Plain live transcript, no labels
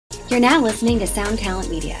You're now listening to Sound Talent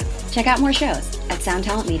Media. Check out more shows at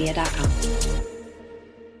soundtalentmedia.com.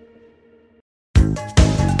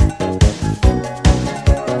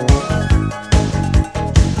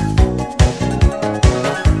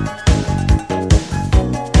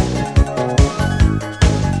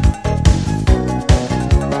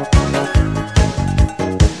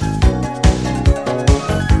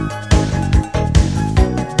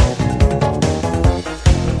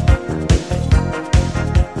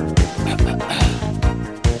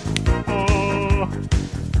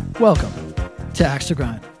 Welcome to Axe to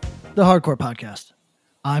Grind, the hardcore podcast.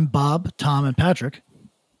 I'm Bob, Tom, and Patrick.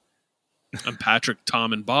 I'm Patrick,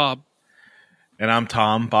 Tom, and Bob. And I'm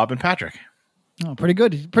Tom, Bob, and Patrick. Oh, pretty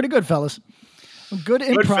good. Pretty good, fellas. Good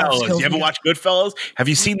improv Goodfellas. skills. You ever watch Goodfellas? Have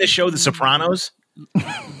you seen the show The Sopranos?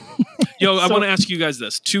 Yo, I want to ask you guys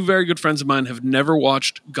this. Two very good friends of mine have never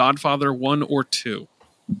watched Godfather 1 or 2.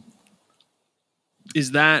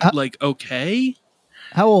 Is that, okay?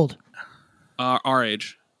 How old? Our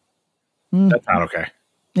age. That's not okay.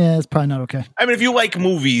 Yeah, it's probably not okay. I mean, if you like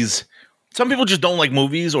movies, some people just don't like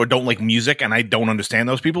movies or don't like music, and I don't understand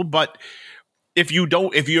those people. But if you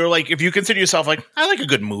consider yourself like, I like a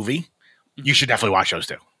good movie, you should definitely watch those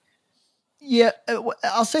too. Yeah,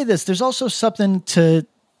 I'll say this. There's also something to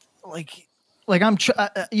I'm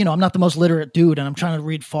not the most literate dude, and I'm trying to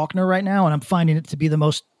read Faulkner right now, and I'm finding it to be the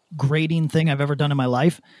most grating thing I've ever done in my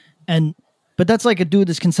life. But that's like a dude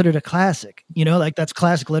that's considered a classic, that's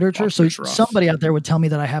classic literature. So somebody out there would tell me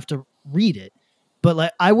that I have to read it,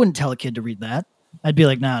 but I wouldn't tell a kid to read that. I'd be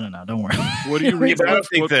like, no, don't worry. What do you read? I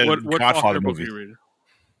think what Faulkner book are you reading?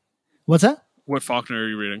 What's that? What Faulkner are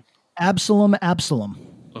you reading? Absalom.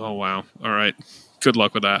 Oh, wow. All right. Good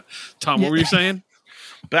luck with that. Tom, what were you saying?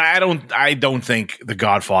 But I don't think The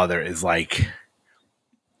Godfather is like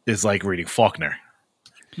reading Faulkner.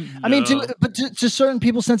 No. I mean, to certain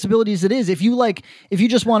people's sensibilities, it is. If you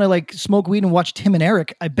just want to smoke weed and watch Tim and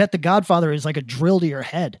Eric, I bet The Godfather is like a drill to your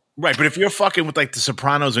head. Right, but if you're fucking with The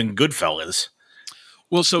Sopranos and Goodfellas,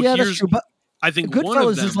 well, so yeah, here's, that's true. But I think Goodfellas one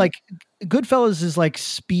of them, Goodfellas is like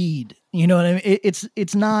Speed. You know what I mean?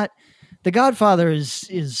 It's not. The Godfather is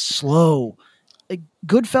slow.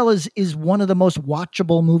 Goodfellas is one of the most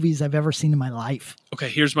watchable movies I've ever seen in my life. Okay,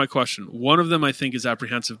 here's my question. One of them I think is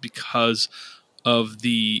apprehensive because of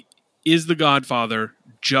is The Godfather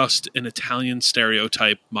just an Italian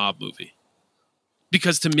stereotype mob movie?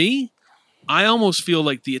 Because to me, I almost feel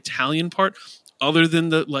like the Italian part, other than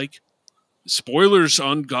the spoilers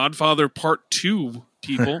on Godfather Part 2,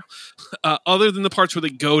 people, other than the parts where they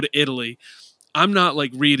go to Italy, I'm not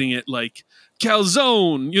reading it like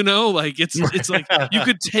calzone, it's like you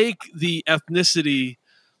could take the ethnicity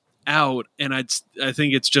out, and I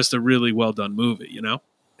think it's just a really well done movie,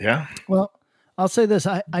 Yeah. Well, I'll say this: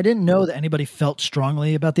 I didn't know that anybody felt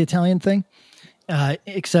strongly about the Italian thing,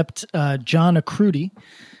 except John Accruti,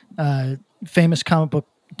 famous comic book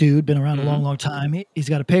dude, been around a long, long time. He's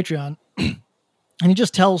got a Patreon, and he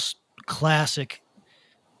just tells classic,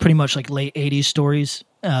 pretty much late '80s stories.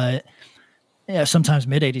 Sometimes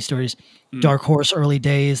mid 80s stories, Dark Horse, early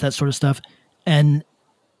days, that sort of stuff. And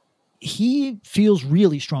he feels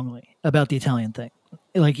really strongly about the Italian thing.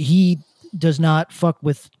 He does not fuck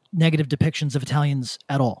with negative depictions of Italians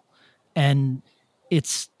at all. And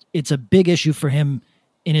it's a big issue for him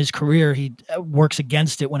in his career. He works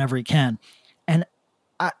against it whenever he can. And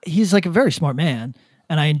he's a very smart man,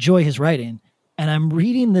 and I enjoy his writing. And I'm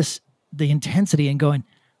reading the intensity and going,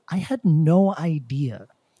 I had no idea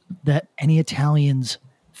that any Italians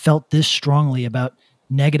felt this strongly about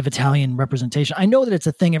negative Italian representation. I know that it's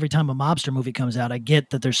a thing every time a mobster movie comes out. I get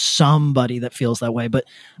that there's somebody that feels that way, but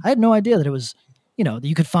I had no idea that it was, that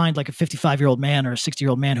you could find a 55-year-old man or a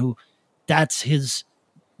 60-year-old man who that's his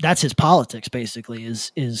politics basically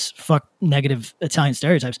is fuck negative Italian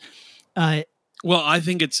stereotypes. Well, I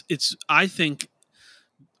think I think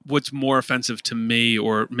what's more offensive to me,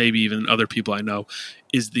 or maybe even other people I know,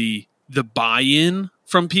 is the buy-in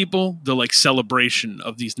from people, the celebration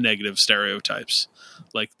of these negative stereotypes,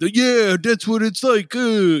 that's what it's like,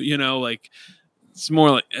 it's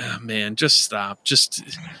more like, oh, man, just stop.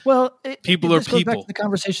 People are goes back people. to the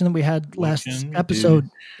conversation that we had last episode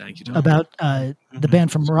Thank you, Tom. about the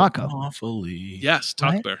band from Morocco. Awfully. Yes,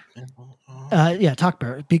 Talk Bear. Talk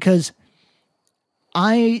Bear, because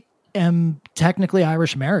I am technically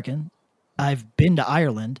Irish American. I've been to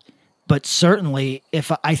Ireland. But certainly,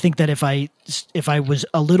 I think that if I was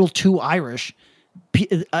a little too Irish,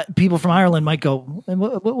 people from Ireland might go,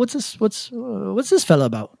 "What's this? What's this fella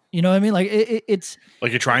about?" You know what I mean? It's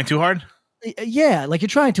like you're trying too hard. Yeah, you're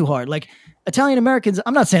trying too hard. Italian Americans.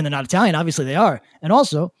 I'm not saying they're not Italian. Obviously, they are. And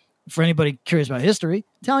also, for anybody curious about history,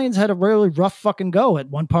 Italians had a really rough fucking go at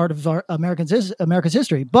one part of our America's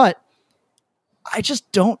history. But I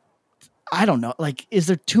don't know. Like, is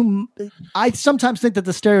there too? I sometimes think that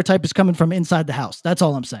the stereotype is coming from inside the house. That's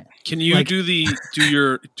all I'm saying. Can you do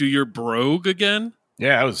your brogue again?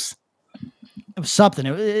 Yeah, it was something.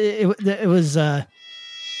 It was.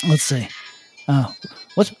 Let's see.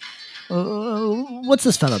 What's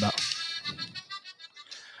this fella about?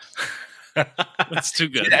 That's too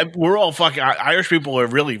good. Yeah, we're all fucking Irish people are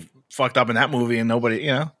really fucked up in that movie, and nobody,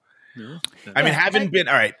 Yeah. I mean, having been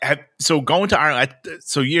all right. So going to Ireland.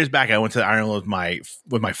 So years back, I went to Ireland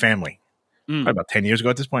with my family, probably about 10 years ago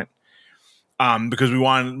at this point. Because we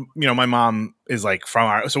wanted, my mom is like from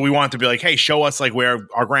Ireland, so we wanted to be like, hey, show us like where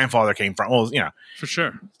our grandfather came from. Well, for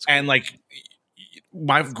sure. And like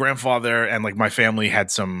my grandfather and like my family had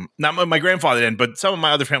some. Not my grandfather didn't, but some of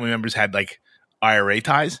my other family members had like IRA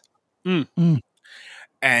ties. And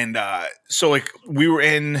so like we were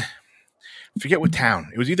in, I forget what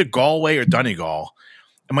town. It was either Galway or Donegal.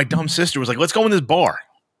 And my dumb sister was like, let's go in this bar.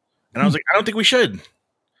 And I was like, I don't think we should.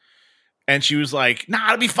 And she was like, nah,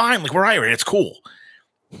 it'll be fine. Like, we're Irish. It's cool.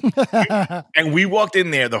 And we walked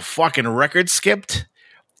in there. The fucking record skipped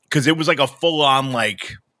because it was like a full on,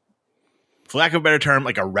 like, for lack of a better term,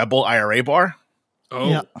 like a rebel IRA bar. Oh.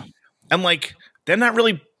 Yeah. And like, they're not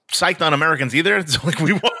really psyched on Americans either. So like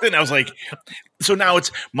we walked in, I was like, so now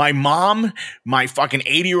it's my mom, my fucking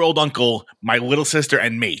 80-year-old uncle, my little sister,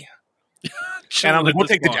 and me. And I'm like, we'll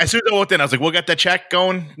take as soon as I walked in, I was like, we'll get the check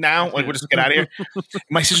going now. Like, we'll just get out of here.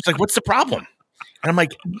 My sister's like, what's the problem? And I'm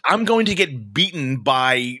like, I'm going to get beaten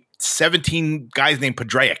by 17 guys named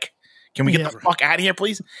Padraic. Can we get the fuck out of here,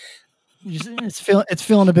 please? It's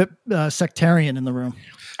feeling a bit sectarian in the room.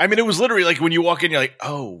 I mean, it was literally like when you walk in, you're like,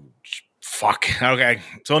 oh, fuck. Okay.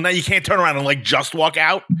 So now you can't turn around and like just walk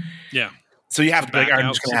out. Yeah. So you have to be like, I'm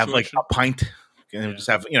just going to have like a pint. And just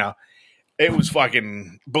have, it was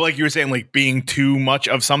fucking, but like you were saying, like being too much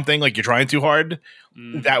of something, like you're trying too hard.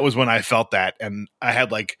 That was when I felt that. And I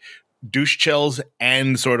had like douche chills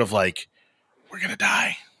and sort of like, we're going to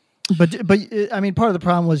die. But I mean, part of the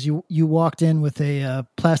problem was you walked in with a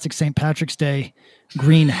plastic St. Patrick's Day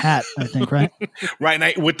green hat, I think, right? Right.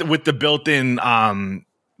 And with the built-in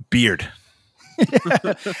beard.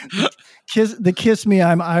 Kiss me,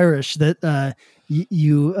 I'm Irish that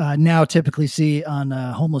you now typically see on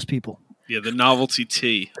homeless people. Yeah, the novelty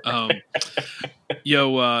tee. For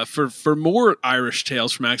more Irish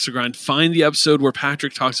tales from Axe to Grind, find the episode where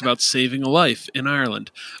Patrick talks about saving a life in Ireland.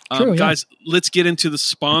 True, guys, let's get into the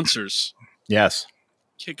sponsors. Yes.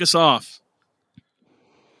 Kick us off.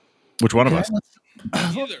 Which one of us?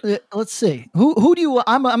 Let's see. Who do you?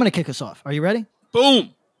 I'm going to kick us off. Are you ready?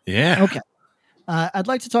 Boom. Yeah. Okay. I'd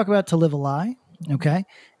like to talk about To Live a Lie. Okay,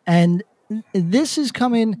 and this is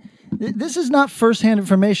coming. This is not firsthand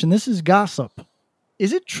information. This is gossip.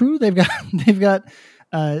 Is it true they've got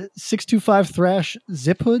 625 thrash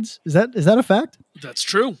zip hoods? Is that a fact? That's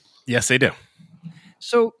true. Yes, they do.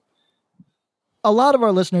 So a lot of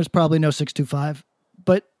our listeners probably know 625,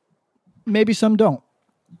 but maybe some don't.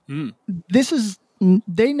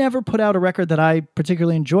 They never put out a record that I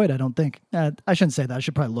particularly enjoyed, I don't think. I shouldn't say that. I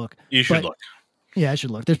should probably look. You should look. Yeah, I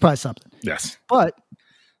should look. There's probably something. Yes. But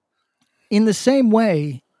in the same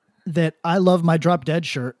way that I love my Drop Dead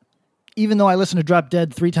shirt, even though I listen to Drop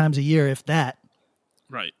Dead 3 times a year, if that.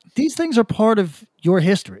 Right. These things are part of your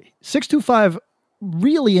history. 625,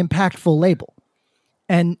 really impactful label.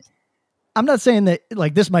 And I'm not saying that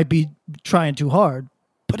like this might be trying too hard,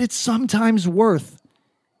 but it's sometimes worth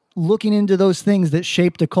looking into those things that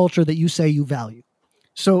shaped a culture that you say you value.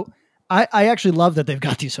 So I actually love that they've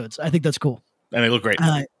got these hoods. I think that's cool. And they look great.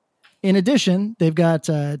 In addition, they've got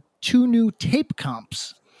 2 new tape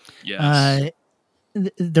comps. Yes.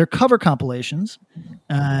 They're cover compilations.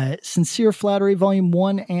 Sincere Flattery Volume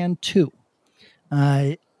 1 and 2.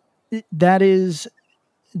 That is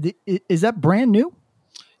that brand new?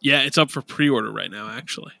 Yeah, it's up for pre-order right now,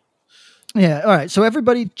 actually. Yeah. All right. So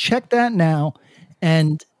everybody check that now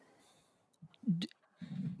and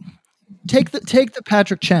take the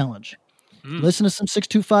Patrick challenge. Listen to some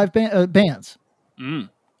 625 bands.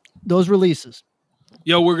 Those releases.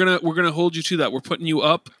 Yo, we're gonna hold you to that. We're putting you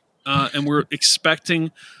up, and we're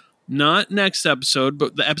expecting not next episode,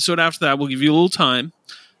 but the episode after that. We'll give you a little time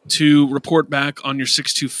to report back on your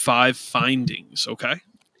 625 findings. Okay.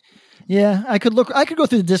 Yeah, I could go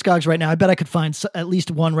through the Discogs right now. I bet I could find at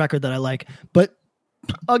least one record that I like, but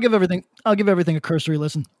I'll give everything a cursory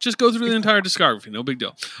listen. Just go through the entire discography. No big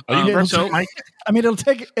deal. I mean,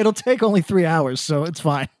 it'll take only 3 hours, so it's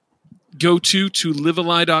fine. Go to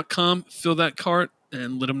livealie.com, fill that cart,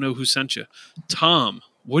 and let them know who sent you. Tom,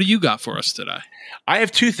 What do you got for us today? I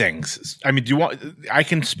have two things. I mean, do you want? I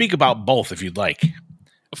can speak about both if you'd like,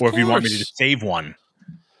 Of or if you want me to course. just save one.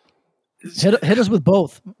 Hit us with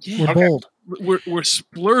both. Yeah. We're Okay. bold. We're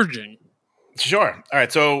splurging. Sure. All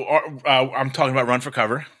right. So I'm talking about Run for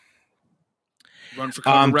Cover.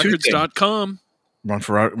 RunForCoverRecords.com.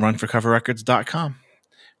 Runforcoverrecords.com.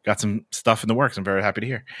 Got some stuff in the works. I'm very happy to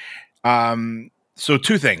hear. So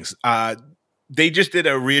two things. They just did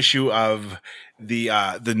a reissue of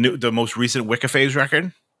the most recent Wicca Phase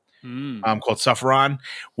record, called Suffer On,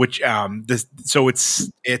 which it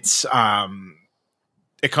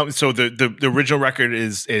comes. So the original record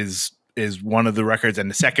is one of the records, and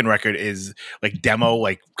the second record is like demo,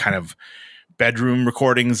 like kind of bedroom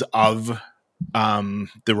recordings of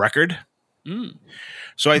the record.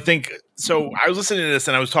 So I think I was listening to this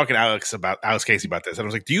and I was talking to Alex Casey about this, and I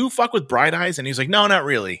was like, "Do you fuck with Bright Eyes?" And he's like, "No, not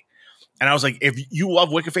really." And I was like, "If you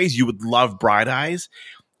love Wicca Phase, you would love Bright Eyes."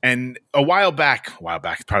 And a while back,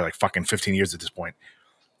 probably like fucking 15 years at this point,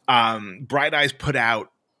 Bright Eyes put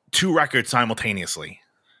out 2 records simultaneously,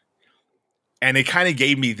 and it kind of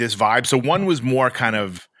gave me this vibe. So one was more kind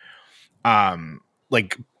of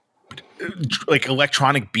like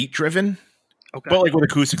electronic beat driven. Okay. But like with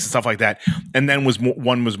acoustics and stuff like that, and then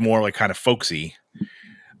one was more like kind of folksy.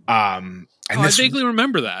 And I vaguely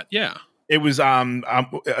remember that. Yeah, it was I'm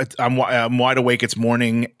wide awake. It's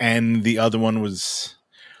morning, and the other one was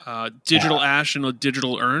Digital Ash and a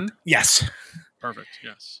Digital Urn. yes. Perfect.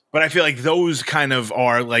 Yes. But I feel like those kind of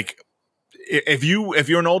are like if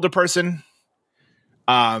you're an older person,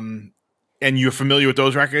 and you're familiar with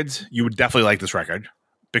those records, you would definitely like this record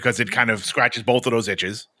because it kind of scratches both of those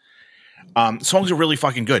itches. Songs are really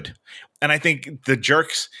fucking good. And I think the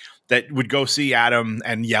jerks that would go see Adam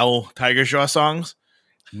and yell Tiger Jaw songs,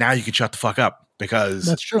 now you can shut the fuck up because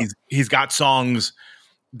That's true. He's got songs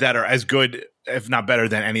that are as good, if not better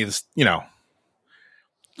than any of this,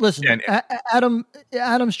 Listen, And-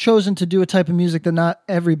 Adam's chosen to do a type of music that not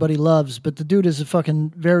everybody loves, but the dude is a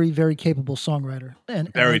fucking very, very capable songwriter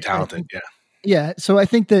and very I talented. think- Yeah. Yeah. So I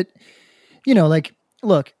think that, like,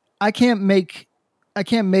 look, I can't make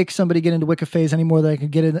somebody get into Wicca Phase any more than I can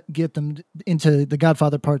get them into The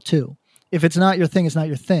Godfather Part 2. If it's not your thing, it's not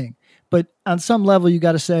your thing. But on some level, you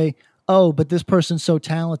got to say, oh, but this person's so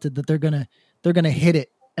talented that they're gonna hit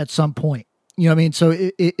it at some point. You know what I mean? So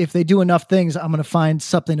if they do enough things, I'm gonna find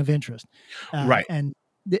something of interest. Right. And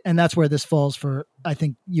that's where this falls for. I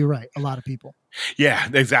think you're right. A lot of people. Yeah,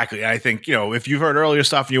 exactly. I think, if you've heard earlier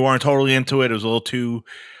stuff and you weren't totally into it, it was a little too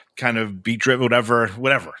kind of beat driven, whatever,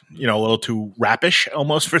 a little too rapish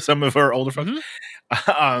almost for some of our older folks.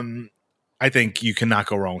 I think you cannot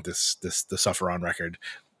go wrong with the Suffer On record.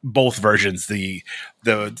 Both versions, the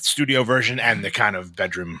studio version and the kind of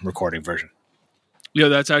bedroom recording version. Yeah,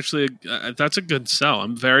 that's actually that's a good sell.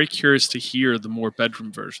 I'm very curious to hear the more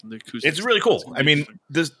bedroom version. The acoustic. It's really cool. I mean,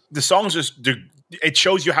 the songs it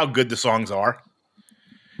shows you how good the songs are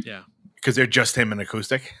yeah, because they're just him and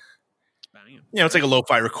acoustic. banging. It's like a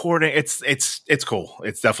lo-fi recording. It's cool.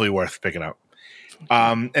 It's definitely worth picking up.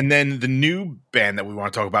 And then the new band that we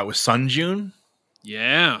want to talk about was Sun June.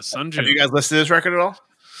 Yeah, Sun June. Have you guys listened to this record at all?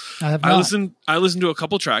 I have not. I listened to a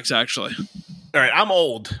couple tracks actually. All right, I'm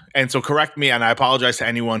old, and so correct me, and I apologize to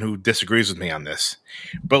anyone who disagrees with me on this.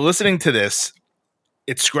 But listening to this,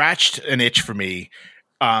 it scratched an itch for me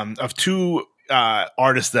of 2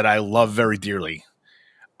 artists that I love very dearly.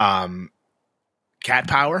 Cat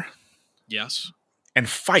Power Yes. and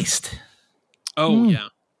Feist. Oh yeah.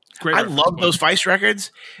 Great. I reference love point. those Feist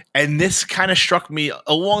records, and this kind of struck me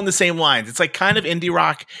along the same lines. It's like kind of indie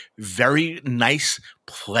rock, very nice,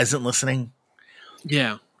 pleasant listening,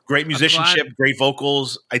 Yeah. great musicianship, great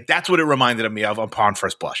vocals. That's what it reminded me of upon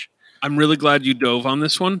first blush. I'm really glad you dove on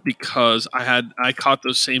this one because I caught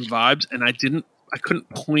those same vibes and I couldn't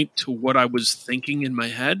point to what I was thinking in my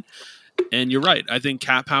head. And you're right. I think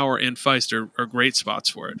Cat Power and Feist are great spots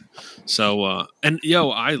for it. So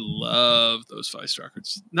I love those Feist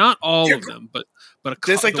records. Not all of them, but a couple.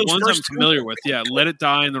 There's like the those ones I'm first two. familiar with. Yeah, Let It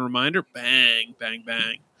Die and The Reminder. Bang, bang,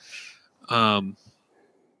 bang.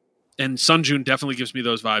 And Sun June definitely gives me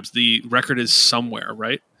those vibes. The record is Somewhere,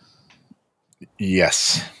 right?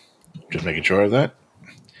 Yes. Just making sure of that.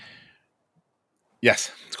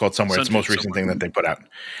 Yes, it's called Somewhere. It's the most recent thing that they put out.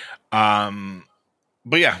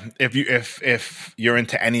 But yeah, if you're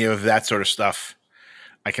into any of that sort of stuff,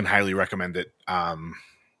 I can highly recommend it. I'm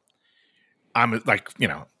like,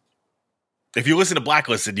 if you listen to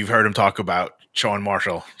Blacklisted, you've heard him talk about Sean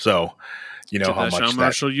Marshall, so you know how much Sean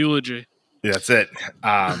Marshall eulogy. That's it.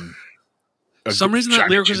 For some reason that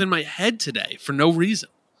lyric was in my head today for no reason.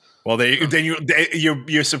 Well,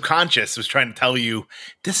 your subconscious was trying to tell you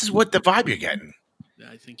this is what the vibe you're getting.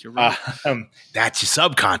 I think you're right. That's your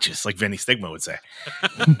subconscious, like Vinny Stigma would say.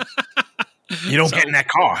 You don't get in that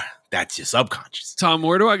car. That's your subconscious. Tom,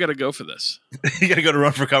 where do I got to go for this? You got to go to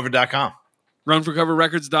runforcover.com.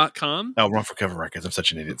 Runforcoverrecords.com? Oh, Run for Cover Records. I'm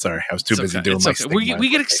such an idiot. Sorry. I was too busy okay. doing my Stigma. We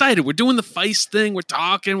get excited. We're doing the Feist thing. We're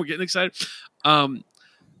talking. We're getting excited.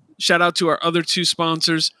 Shout out to our other two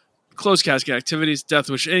sponsors, Closed Casket Activities,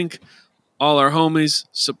 Deathwish Inc., all our homies.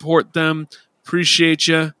 Support them. Appreciate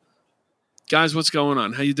you. Guys, what's going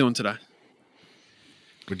on? How you doing today?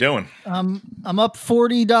 We're doing. I'm up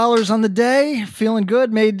 $40 on the day. Feeling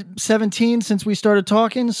good. Made 17 since we started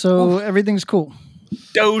talking, so everything's cool.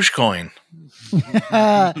 Dogecoin.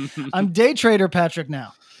 I'm day trader Patrick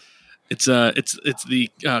now. It's the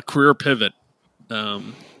career pivot.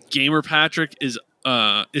 Gamer Patrick is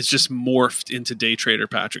just morphed into day trader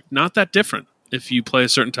Patrick. Not that different if you play a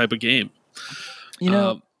certain type of game. You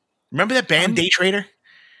know, remember that band Day Trader?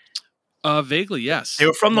 Vaguely, yes. They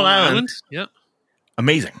were from Long Island. Yep.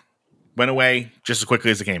 Amazing. Went away just as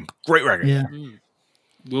quickly as it came. Great record. Yeah.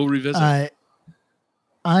 We'll revisit.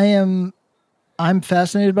 I'm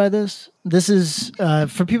fascinated by this. This is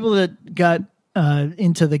for people that got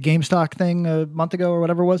into the GameStop thing a month ago or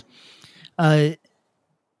whatever it was. I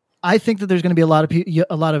think that there's going to be a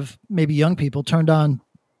lot of maybe young people turned on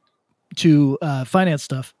to finance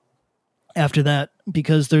stuff after that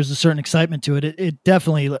because there's a certain excitement to it. It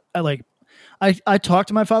definitely I talk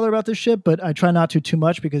to my father about this shit, but I try not to too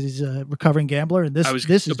much because he's a recovering gambler. And I was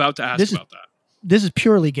about to ask about that. This is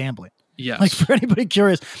purely gambling. Yes. Like for anybody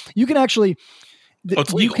curious, you can actually,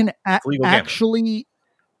 it's legal.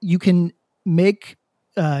 You can make,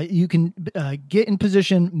 you can get in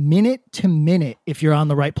position minute to minute if you're on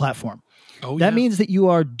the right platform. That means that you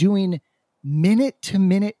are doing minute to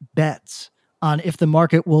minute bets on if the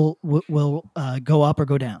market will go up or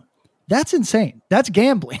go down. That's insane. That's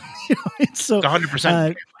gambling. It's so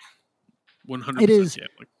 100%. 100%. It is.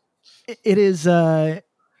 Gambling. It is.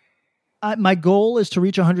 My goal is to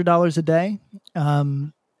reach $100 a day.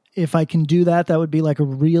 If I can do that, that would be like a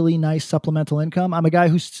really nice supplemental income. I'm a guy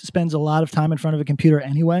who spends a lot of time in front of a computer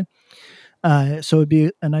anyway. So it'd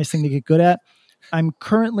be a nice thing to get good at. I've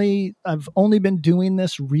only been doing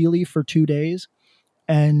this really for 2 days,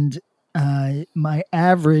 and my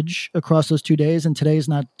average across those 2 days, and today's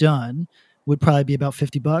not done, would probably be about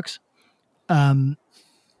 $50.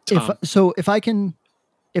 If I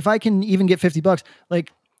can even get $50,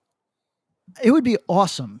 like it would be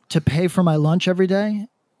awesome to pay for my lunch every day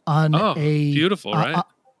on beautiful, right?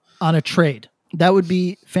 On a trade. That would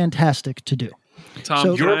be fantastic to do.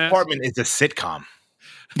 Tom, your apartment is a sitcom.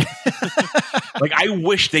 Like I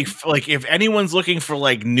wish if anyone's looking for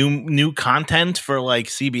like new content for like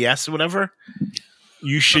CBS or whatever,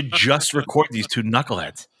 you should just record these two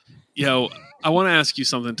knuckleheads. Yo, I want to ask you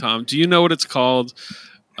something, Tom. Do you know what it's called?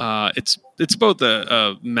 It's both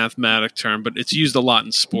a mathematic term, but it's used a lot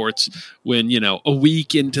in sports when, a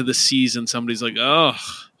week into the season, somebody's like, I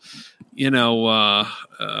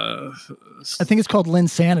think it's called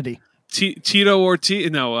Linsanity. Tito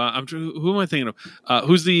Ortiz. No, who am I thinking of?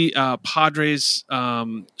 Who's the Padres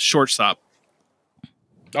shortstop?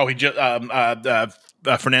 Oh, he just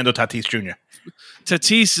Fernando Tatis Jr.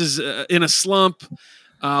 Tatis is in a slump.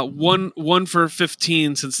 One for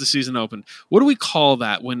 15 since the season opened. What do we call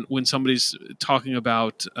that when somebody's talking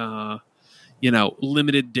about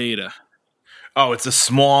limited data? Oh, it's a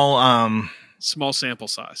small sample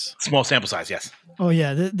size. Small sample size, yes. Oh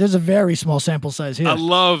yeah, there's a very small sample size here. I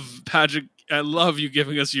love Patrick. I love you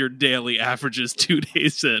giving us your daily averages 2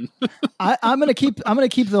 days in. I'm gonna keep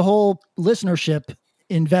the whole listenership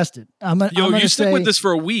invested. You stick with this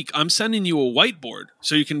for a week. I'm sending you a whiteboard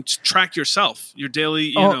so you can track yourself. Your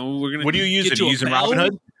daily. We're gonna. What do you use? Are you using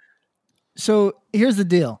Robinhood? So here's the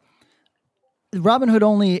deal. Robinhood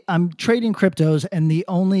only. I'm trading cryptos, and the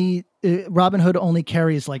only Robinhood only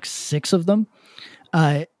carries like 6 of them.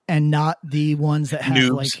 And not the ones that have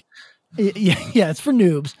noobs. It's for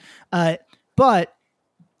noobs. But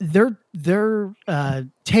their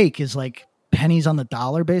take is like pennies on the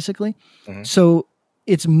dollar, basically. Mm-hmm. So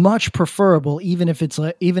it's much preferable, even if it's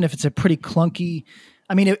a pretty clunky.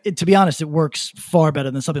 I mean, to be honest, it works far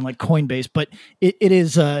better than something like Coinbase, but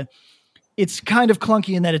it's kind of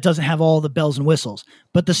clunky in that it doesn't have all the bells and whistles.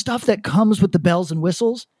 But the stuff that comes with the bells and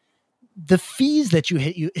whistles, the fees that you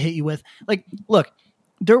hit you with, like, look.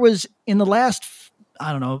 There was in the last,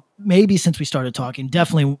 I don't know, maybe since we started talking,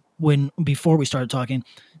 definitely before we started talking,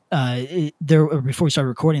 before we started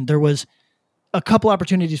recording, there was a couple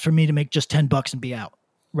opportunities for me to make just $10 and be out,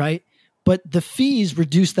 right? but the fees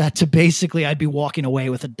reduce that to basically I'd be walking away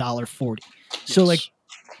with $1.40. So like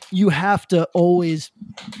you have to always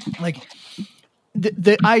like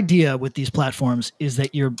the idea with these platforms is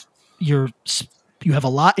that you have a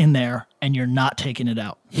lot in there and you're not taking it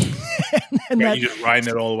out. and you're just riding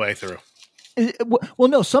it all the way through. Well,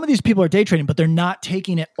 no, some of these people are day trading, but they're not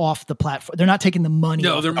taking it off the platform. They're not taking the money.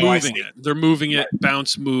 No, off they're moving it. They're moving it.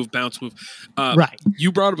 Bounce, move. Right.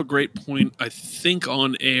 You brought up a great point, I think,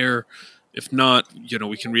 on air. If not,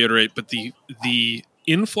 we can reiterate. But the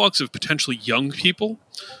influx of potentially young people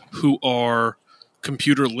who are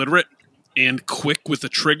computer literate and quick with a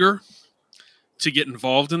trigger to get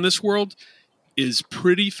involved in this world is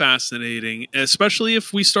pretty fascinating, especially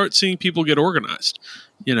if we start seeing people get organized.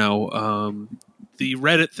 The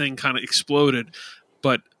Reddit thing kind of exploded,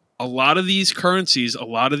 but a lot of these currencies, a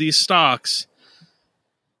lot of these stocks,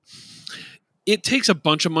 it takes a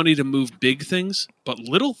bunch of money to move big things, but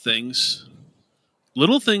little things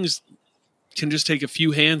can just take a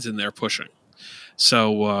few hands in there pushing.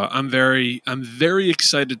 So I'm very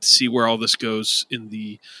excited to see where all this goes in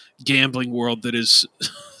the gambling world that is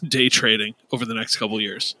day trading over the next couple of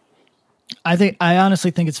years. I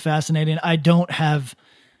honestly think it's fascinating. I don't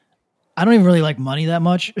even really like money that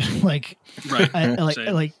much. Like, right.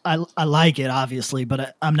 I like it obviously,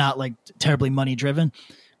 but I'm not like terribly money driven.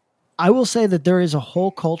 I will say that there is a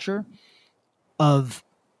whole culture of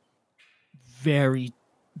very,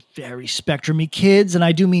 very spectrum-y kids. And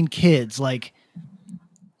I do mean kids, like,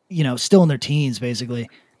 still in their teens basically,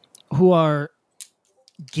 who are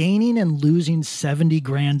gaining and losing 70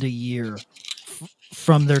 grand a year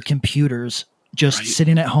from their computers, just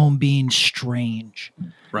sitting at home being strange.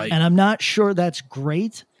 Right. And I'm not sure that's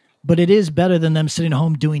great, but it is better than them sitting at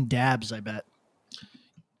home doing dabs, I bet.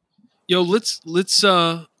 Yo, let's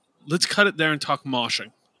cut it there and talk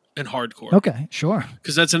moshing and hardcore. Okay, sure.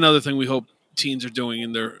 Because that's another thing we hope teens are doing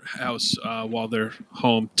in their house while they're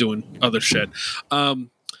home doing other shit. I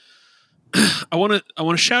want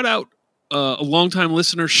to shout out a longtime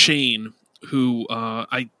listener, Shane, who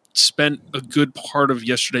I spent a good part of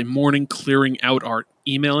yesterday morning clearing out our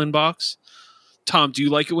email inbox. Tom, do you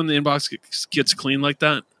like it when the inbox gets clean like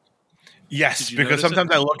that? Yes, because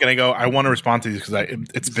sometimes I look and I go, I want to respond to these because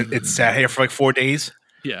it's sat here for like 4 days.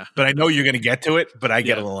 Yeah, but I know you're going to get to it. But I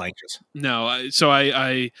get a little anxious. No,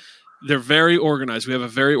 they're very organized. We have a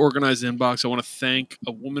very organized inbox. I want to thank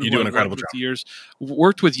a woman who I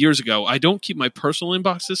worked with years ago. I don't keep my personal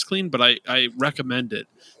inbox this clean, but I recommend it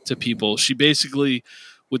to people. She basically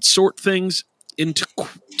would sort things into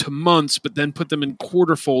months, but then put them in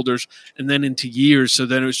quarter folders and then into years. So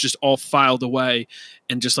then it was just all filed away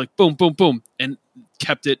and just like boom, boom, boom, and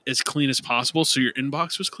kept it as clean as possible. So your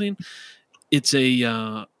inbox was clean. It's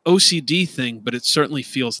a OCD thing, but it certainly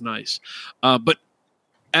feels nice. But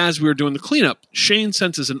as we were doing the cleanup, Shane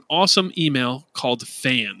sent us an awesome email called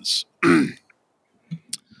Fans.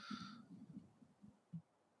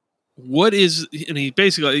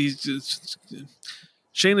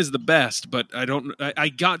 Shane is the best, but I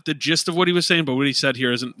got the gist of what he was saying, but what he said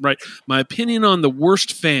here isn't right. My opinion on the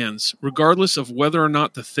worst fans, regardless of whether or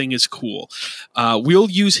not the thing is cool. We'll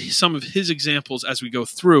use some of his examples as we go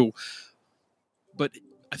through, but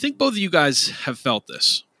I think both of you guys have felt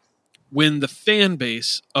this. When the fan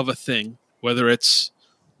base of a thing, whether it's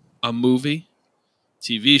a movie,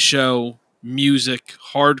 TV show, music,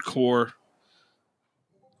 hardcore,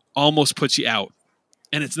 almost puts you out.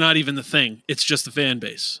 And it's not even the thing. It's just the fan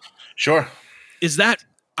base. Sure. Is that,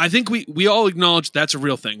 I think we all acknowledge that's a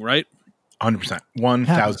real thing, right? 100%.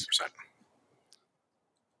 1,000%.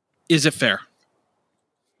 Is it fair?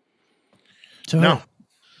 No.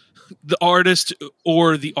 The artist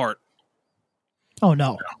or the art? Oh,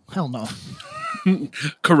 no. Hell no.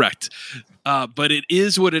 Correct. But it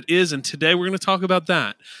is what it is. And today we're going to talk about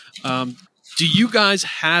that. Do you guys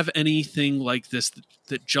have anything like this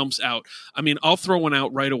that jumps out? I mean, I'll throw one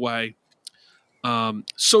out right away.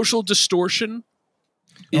 Social Distortion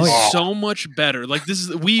is so much better. Like this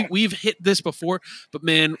is we've hit this before, but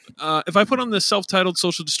man, if I put on the self-titled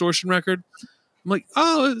Social Distortion record, I'm like,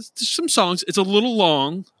 there's some songs. It's a little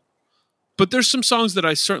long, but there's some songs that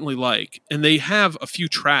I certainly like, and they have a few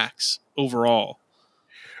tracks overall.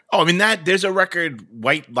 Oh, I mean there's a record,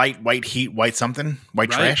 White Light, White Heat, White something,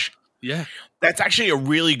 White Trash. Yeah, that's actually a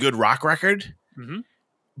really good rock record. Mm-hmm.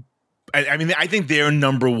 I mean, I think they're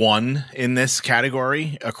number one in this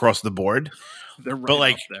category across the board. They're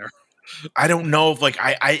right up there. I don't know if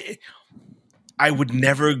I would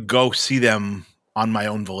never go see them on my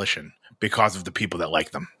own volition because of the people that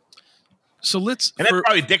like them. So that's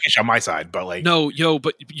probably dickish on my side, but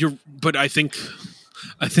but I think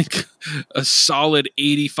I think a solid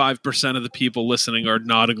 85% of the people listening are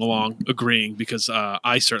nodding along, agreeing, because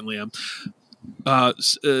I certainly am.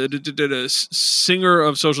 Singer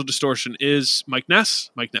of Social Distortion is Mike Ness.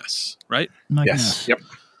 Mike Ness, right? Mike Yes. Ness. Yep.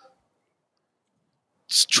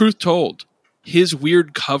 Truth told, his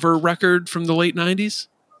weird cover record from the late 90s,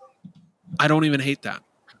 I don't even hate that.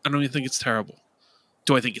 I don't even think it's terrible.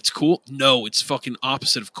 Do I think it's cool? No, it's fucking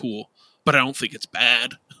opposite of cool, but I don't think it's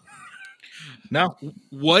bad. No.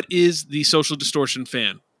 What is the Social Distortion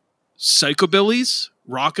fan? Psychobillies?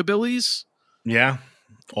 Rockabillies? Yeah.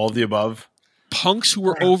 All of the above. Punks who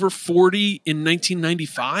were over 40 in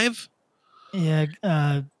 1995? Yeah,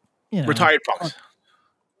 you know, Retired punks.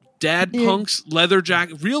 Dad punks, leather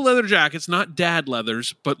jacket, real leather jackets, not dad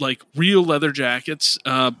leathers, but like real leather jackets,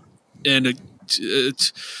 and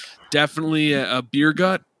definitely a beer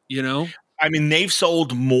gut. You know, I mean, they've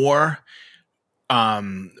sold more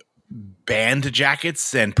band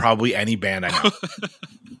jackets than probably any band I know.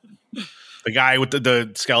 The guy with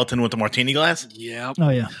the skeleton with the martini glass. yeah. Oh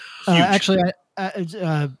yeah. Actually,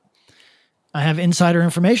 I have insider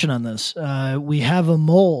information on this. We have a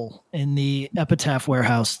mole in the Epitaph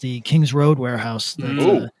warehouse, the Kings Road warehouse. That,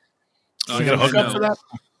 Ooh. I You got a gotta hookup know. for that?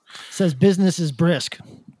 says business is brisk.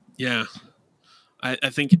 Yeah, I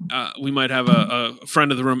think we might have a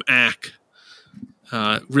friend of the room, Ack.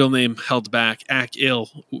 Real name held back. Ack Ill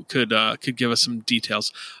could give us some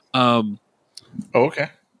details. Oh, okay.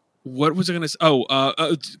 What was I going to say?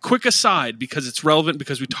 Oh, quick aside, because it's relevant,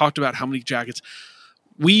 because we talked about how many jackets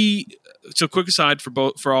so quick aside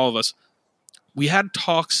for all of us, we had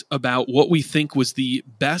talks about what we think was the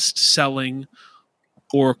best selling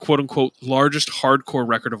or quote unquote largest hardcore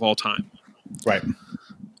record of all time. Right.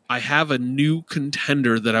 I have a new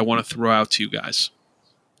contender that I want to throw out to you guys.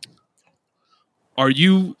 Are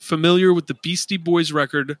you familiar with the Beastie Boys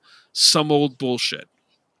record, Some Old Bullshit?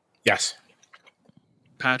 Yes.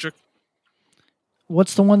 Patrick?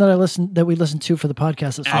 What's the one that we listened to for the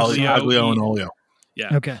podcast? That's Actually, Aglio and Olio.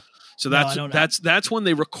 Yeah. okay. So No, I don't know. that's when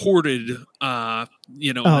they recorded, in the right.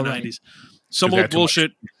 90s. Some 'Cause they Old had too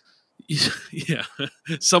Bullshit. Yeah.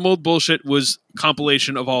 Some Old Bullshit was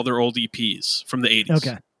compilation of all their old EPs from the 80s.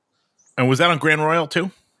 Okay. And was that on Grand Royal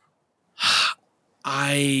too?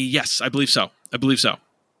 Yes, I believe so.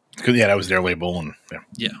 'Cause, yeah, that was their label. And yeah.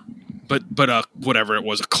 Yeah. But whatever it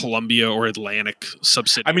was, a Columbia or Atlantic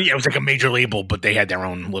subsidiary. I mean, yeah, it was like a major label, but they had their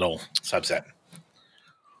own little subset.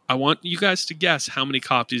 I want you guys to guess how many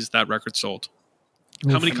copies that record sold.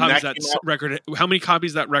 How many copies that that came out- record? How many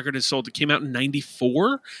copies that record has sold? It came out in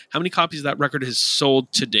 '94. How many copies that record has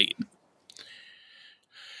sold to date?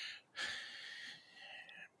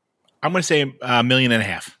 I'm going to say 1.5 million.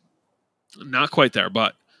 Not quite there,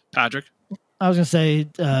 but Patrick, I was gonna say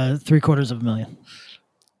 750,000.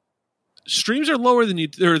 streams are lower than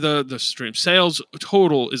the stream sales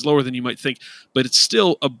total is lower than you might think, but it's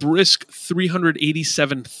still a brisk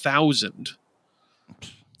 387,000.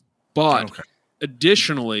 But Okay.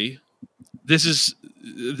 additionally, this is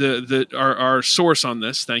our source on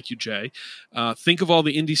this. Thank you, Jay. Think of all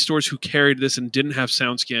the indie stores who carried this and didn't have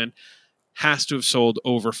SoundScan. Has to have sold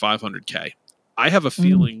over 500K. I have a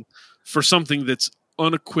feeling for something that's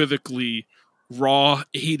unequivocally raw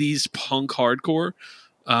 80s punk hardcore,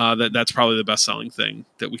 that's probably the best selling thing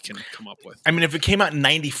that we can come up with. I mean, if it came out in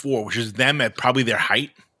 94, which is them at probably their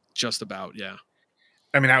height. Just about, yeah.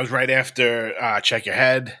 I mean, I was right after Check Your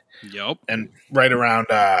Head Yep. and right around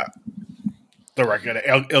the record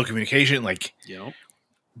Ill Communication. Like, Yep.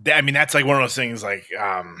 I mean, that's like one of those things like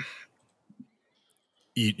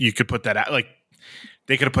you could put that out. Like,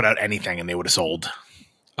 they could have put out anything and they would have sold.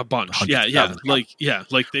 A bunch. Hundreds Yeah. of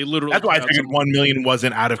thousands. Like they literally. That's why I put out figured some- 1 million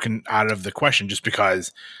wasn't out of the question, just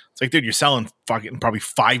because it's like, dude, you're selling fucking probably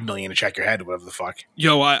 5 million to Check Your Head, whatever the fuck.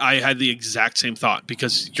 Yo, I had the exact same thought,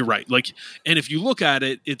 because you're right. Like, and if you look at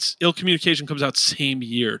it, it's Ill Communication comes out same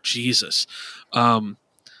year. Jesus.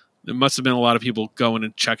 There must have been a lot of people going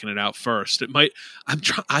and checking it out first. It might.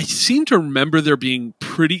 I seem to remember there being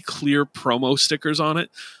pretty clear promo stickers on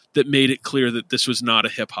it that made it clear that this was not a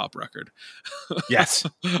hip hop record. Yes.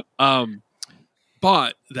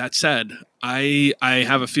 But that said, I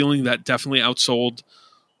have a feeling that definitely outsold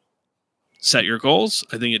Set Your Goals.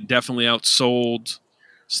 I think it definitely outsold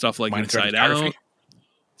stuff like Minor Threat Inside Out, discography.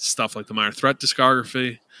 stuff like the Minor Threat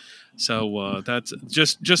discography. So that's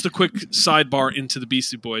just a quick sidebar into the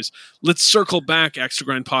Beastie Boys. Let's circle back, Extra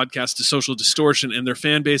Grind Podcast, to Social Distortion and their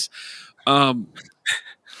fan base.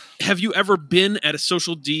 Have you ever been at a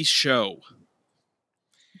Social D show?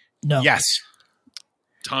 No. Yes.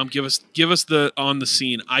 Tom, give us the on the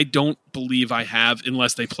scene. I don't believe I have,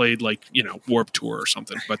 unless they played like Warped Tour or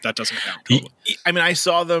something, but that doesn't count. Totally. I mean, I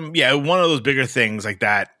saw them. Yeah, one of those bigger things like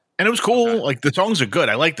that, and it was cool. Okay. Like the songs are good.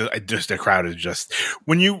 I like the crowd is just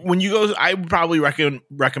when you go. I would probably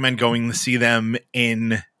recommend going to see them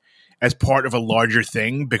as part of a larger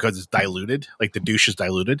thing because it's diluted. Like the douche is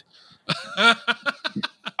diluted.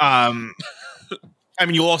 I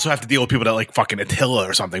mean, you'll also have to deal with people that like fucking Attila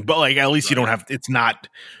or something, but like at least you don't have. It's not,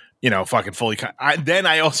 fucking fully.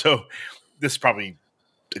 This is probably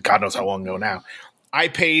God knows how long ago now. I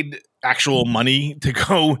paid actual money to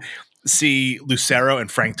go see Lucero and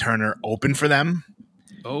Frank Turner open for them.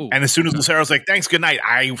 Oh, and as soon as Lucero was like, "Thanks, good night,"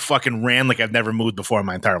 I fucking ran like I've never moved before in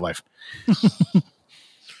my entire life.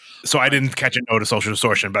 So I didn't catch a note of Social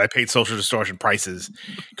Distortion, but I paid Social Distortion prices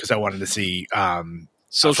because I wanted to see.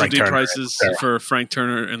 Social D prices for Frank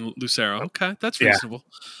Turner and Lucero. Okay, that's reasonable.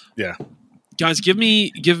 Yeah. Guys, give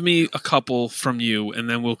me a couple from you, and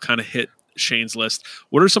then we'll kind of hit Shane's list.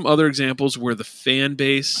 What are some other examples where the fan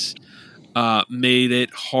base made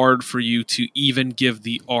it hard for you to even give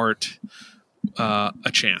the art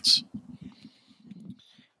a chance?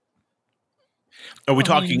 Are we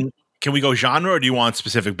talking? Can we go genre, or do you want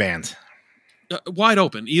specific bands? Wide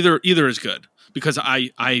open. Either is good because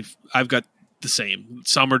I've got the same.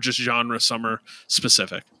 Some are just genre, some are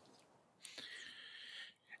specific.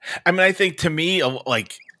 I mean, I think to me,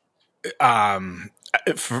 like,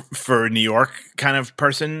 for a New York kind of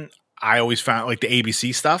person, I always found like the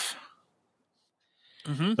ABC stuff.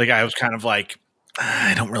 Mm-hmm. Like I was kind of like,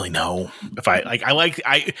 I don't really know if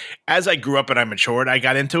as I grew up and I matured, I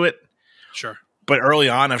got into it. Sure. But early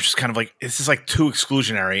on, I was just kind of like, this is like too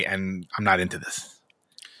exclusionary and I'm not into this.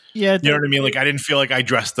 Yeah. You know what I mean? Like I didn't feel like I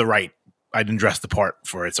didn't dress the part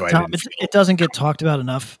for it, so it doesn't get talked about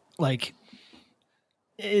enough. Like,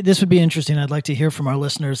 this would be interesting. I'd like to hear from our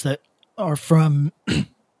listeners that are from. If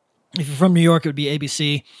you're from New York, it would be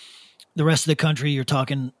ABC. The rest of the country, you're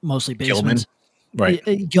talking mostly basements. Gilman,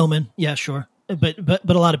 right? Gilman, yeah, sure, but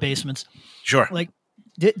a lot of basements. Sure. Like,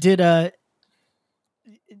 did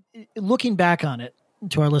looking back on it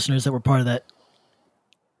to our listeners that were part of that.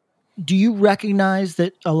 Do you recognize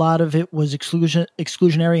that a lot of it was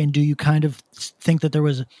exclusionary, and do you kind of think that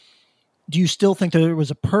do you still think that there was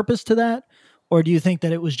a purpose to that, or do you think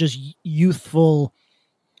that it was just youthful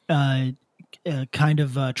kind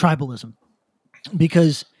of tribalism?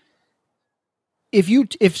 Because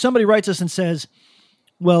if somebody writes us and says,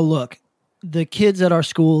 well, look, the kids at our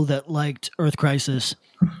school that liked Earth Crisis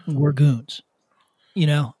were goons, we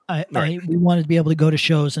wanted to be able to go to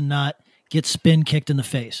shows and not get spin kicked in the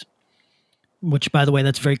face. Which, by the way,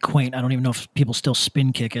 that's very quaint. I don't even know if people still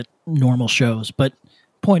spin kick at normal shows. But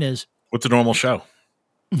point is... What's a normal show?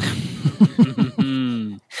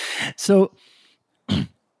 So,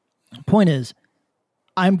 point is,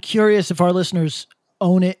 I'm curious if our listeners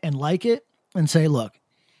own it and like it and say, look,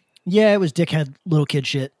 yeah, it was dickhead little kid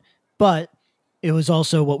shit, but it was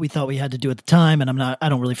also what we thought we had to do at the time, and I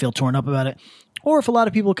don't really feel torn up about it. Or if a lot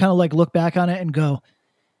of people kind of like look back on it and go,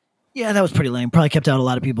 yeah, that was pretty lame. Probably kept out a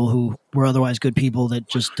lot of people who were otherwise good people that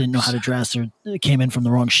just didn't know how to dress or came in from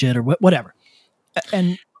the wrong shit or whatever.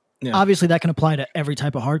 And obviously that can apply to every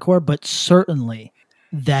type of hardcore, but certainly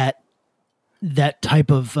that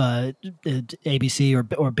type of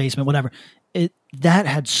ABC or basement, whatever, that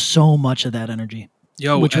had so much of that energy.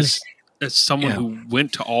 As someone who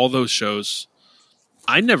went to all those shows,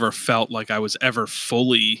 I never felt like I was ever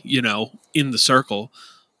fully, in the circle.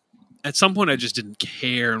 At some point I just didn't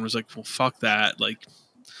care and was like, well, fuck that. Like,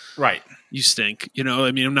 right. You stink.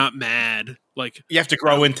 I'm not mad. Like, you have to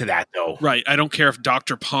grow into that though. Right. I don't care if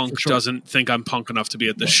Dr. Punk doesn't think I'm punk enough to be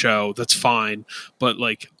at the show. That's fine. But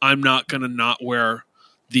like, I'm not going to not wear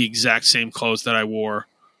the exact same clothes that I wore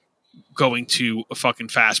going to a fucking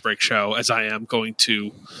Fast Break show as I am going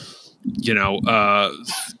to,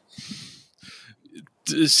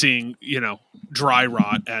 seeing, dry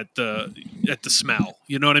rot at the Smell.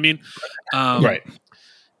 You know what I mean? Right.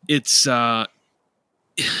 It's I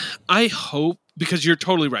hope, because you're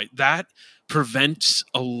totally right, that prevents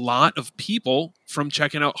a lot of people from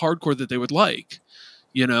checking out hardcore that they would like.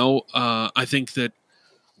 I think that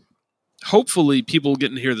hopefully people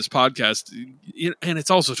getting to hear this podcast, and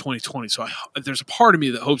it's also 2020, so there's a part of me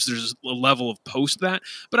that hopes there's a level of post that,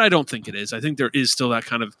 but I don't think it is. I think there is still that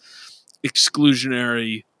kind of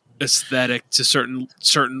exclusionary aesthetic to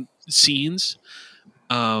certain scenes,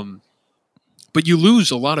 but you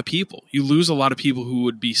lose a lot of people. You lose a lot of people who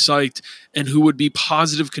would be psyched and who would be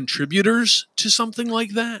positive contributors to something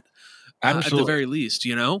like that. At the very least,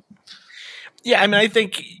 Yeah, I mean, I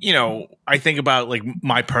think, I think about like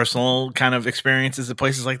my personal kind of experiences at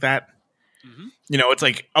places like that. Mm-hmm. It's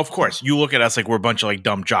like, of course, you look at us like we're a bunch of like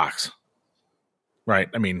dumb jocks, right?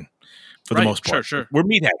 I mean, for the most part, sure. We're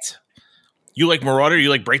meatheads. You like Marauder, you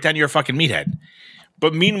like Breakdown, you're a fucking meathead.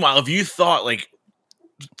 But meanwhile, if you thought like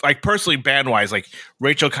personally, band wise, like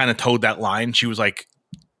Rachel kind of towed that line. She was like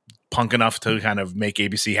punk enough to kind of make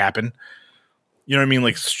ABC happen. You know what I mean?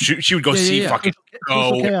 Like she would go see fucking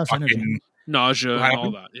Crucial Chaos fucking energy. Nausea and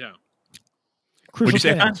all that. Yeah. Crucial What'd you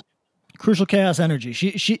say, Chaos. Crucial Chaos energy.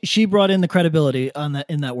 She brought in the credibility on that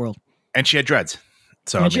in that world. And she had dreads.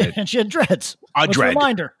 So and she had dreads. A dread.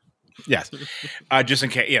 Reminder. Yes. Just in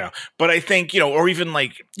case, But I think, or even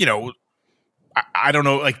like, I don't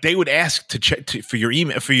know, like they would ask to check for your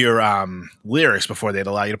email for your lyrics before they'd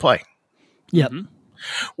allow you to play. Yep. Mm-hmm.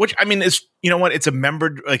 Which I mean is, you know what? It's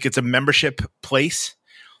a membership place,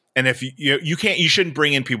 and if you can't, you shouldn't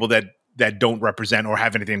bring in people that don't represent or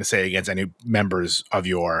have anything to say against any members of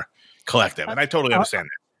your collective. And I totally understand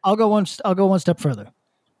that. I'll go one step further.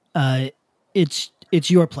 It's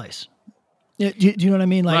your place. Do you know what I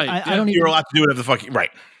mean? Like right. I don't even. You're allowed to do whatever the fuck. Right.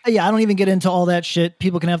 Yeah, I don't even get into all that shit.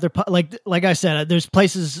 People can have their like I said. There's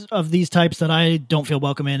places of these types that I don't feel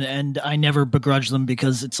welcome in, and I never begrudge them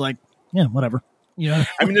because it's like, yeah, whatever. I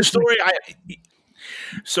mean, the story.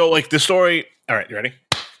 The story. All right, you ready?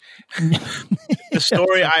 The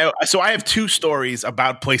story. I have two stories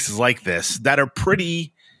about places like this that are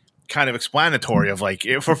pretty kind of explanatory of like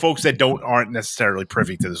for folks that aren't necessarily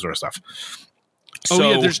privy to this sort of stuff.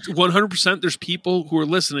 There's 100%. There's people who are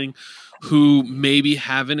listening who maybe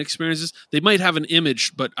haven't experienced this. They might have an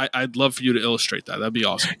image, but I'd love for you to illustrate that. That'd be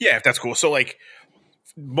awesome. Yeah, if that's cool. So like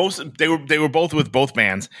they were both with both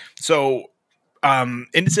bands. So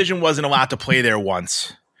Indecision wasn't allowed to play there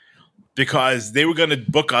once because they were going to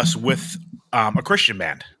book us with a Christian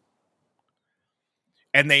band.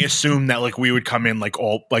 And they assumed that like we would come in like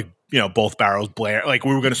all like, both barrels blare, like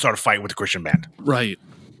we were going to start a fight with the Christian band. Right.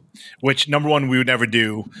 Which number one, we would never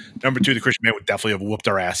do. Number two, the Christian band would definitely have whooped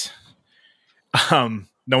our ass.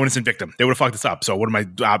 No innocent victim. They would have fucked us up. So what am I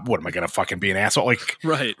going to fucking be an asshole? Like,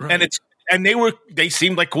 right. And they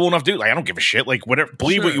seemed like cool enough dude. Like, I don't give a shit. Like, whatever,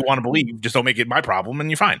 believe what you want to believe. Just don't make it my problem and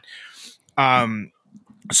you're fine.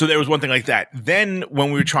 So there was one thing like that. Then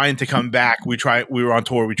when we were trying to come back, we were on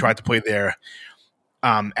tour. We tried to play there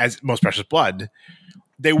as Most Precious Blood.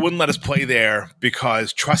 They wouldn't let us play there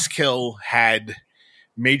because Trustkill had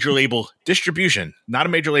major label distribution. Not a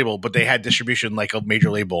major label, but they had distribution like a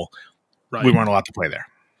major label. Right. We weren't allowed to play there.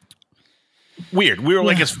 Weird. We were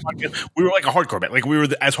like a hardcore band. Like we were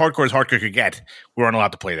as hardcore could get. We weren't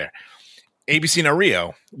allowed to play there. ABC and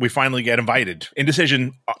Rio, we finally get invited.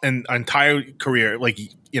 Indecision, an entire career,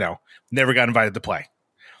 never got invited to play.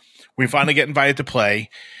 We finally get invited to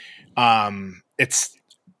play. I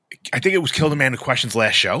think it was Kill the Man Who Questions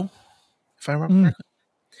last show, if I remember correctly.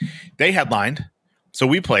 They headlined, so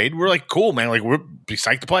we played. We're like, cool, man. Like we're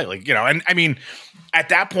psyched to play. Like and I mean, at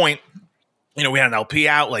that point, we had an LP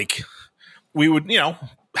out. Like we would,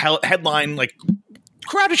 headline like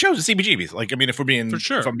crowded shows at CBGBs. Like I mean, if I'm being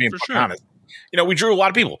honest. We drew a lot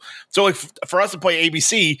of people. So like for us to play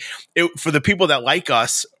ABC, for the people that like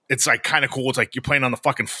us, it's like kind of cool. It's like you're playing on the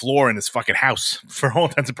fucking floor in this fucking house for all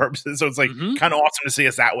intents and purposes. So it's like kind of awesome to see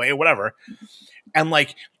us that way or whatever. And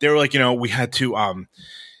like they were like, we had to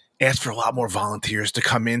ask for a lot more volunteers to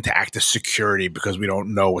come in to act as security because we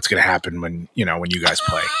don't know what's going to happen when you guys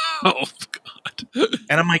play. Oh God!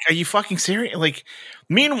 And I'm like, are you fucking serious? Like,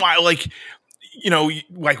 meanwhile, like.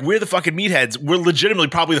 Like we're the fucking meatheads. We're legitimately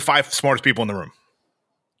probably the 5 smartest people in the room.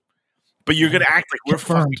 But you're going to act like we're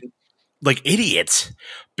fucking like idiots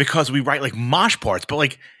because we write like mosh parts. But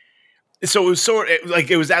like, so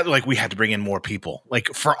it was that like we had to bring in more people. Like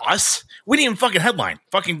for us, we didn't even fucking headline.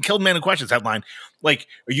 Fucking Killed Man in Questions headline. Like,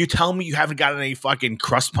 are you telling me you haven't gotten any fucking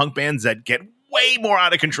crust punk bands that get way more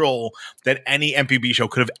out of control than any MPB show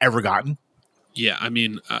could have ever gotten? Yeah, I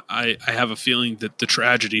mean, I have a feeling that the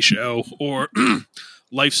Tragedy Show or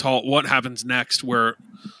Life's Halt, What Happens Next, where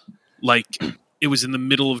like it was in the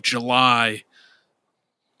middle of July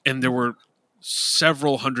and there were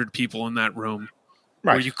several hundred people in that room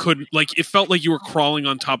where you couldn't, like, it felt like you were crawling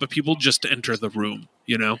on top of people just to enter the room,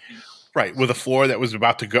 Right, with a floor that was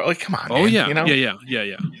about to go. Like, come on, oh, man, yeah.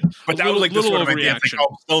 But that was like the sort of idea.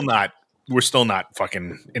 Like, we're still not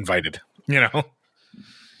fucking invited,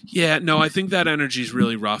 Yeah, no, I think that energy is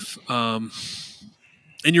really rough. And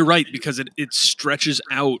you're right, because it stretches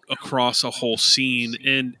out across a whole scene.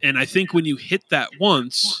 And I think when you hit that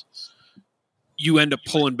once, you end up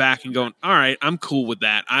pulling back and going, all right, I'm cool with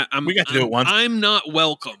that. We got to do it once. I'm not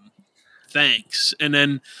welcome. Thanks. And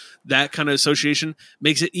then that kind of association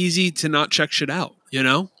makes it easy to not check shit out,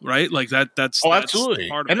 right? Like that's absolutely.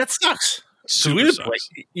 part of And it. that sucks. Super We would sucks.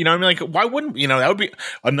 play, I mean, like, why wouldn't, that would be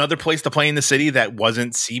another place to play in the city that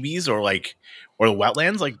wasn't CB's or the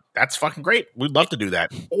wetlands. Like, that's fucking great. We'd love to do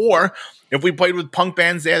that. Or if we played with punk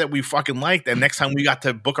bands there that we fucking liked, and next time we got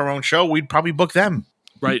to book our own show, we'd probably book them.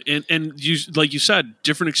 Right. And you, like you said,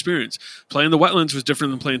 different experience. Playing the wetlands was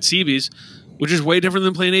different than playing CB's, which is way different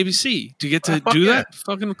than playing ABC. To get to do that,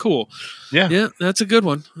 fucking cool. Yeah. Yeah, that's a good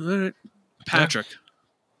one. All right. Patrick.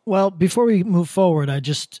 Well, before we move forward,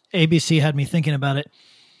 ABC had me thinking about it.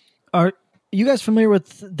 Are you guys familiar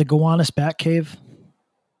with the Gowanus Batcave?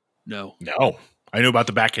 No. No. I knew about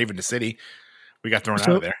the Batcave in the city. We got thrown out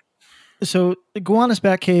of there. So the Gowanus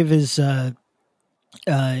Batcave is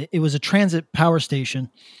it was a transit power station,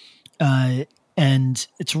 and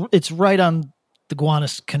it's right on the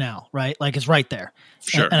Gowanus Canal, right? Like it's right there.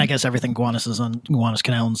 Sure. And I guess everything Gowanus is on Gowanus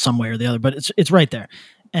Canal in some way or the other, but it's right there.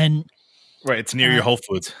 And Right, it's near your Whole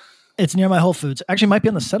Foods. it's near my Whole Foods. Actually, it might be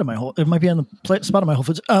on the set of my It might be on the spot of my Whole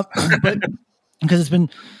Foods, but because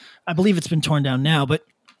I believe it's been torn down now. But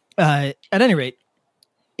at any rate,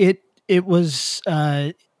 it was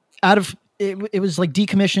it was like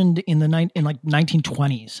decommissioned in the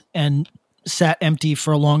 1920s and sat empty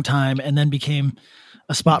for a long time, and then became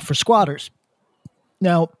a spot for squatters.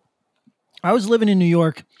 Now, I was living in New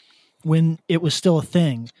York when it was still a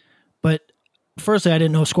thing, but firstly, I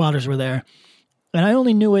didn't know squatters were there, and I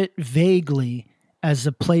only knew it vaguely as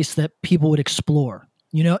a place that people would explore.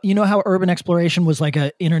 You know how urban exploration was like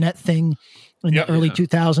a internet thing in the early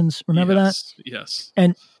 2000s. Remember that? Yes.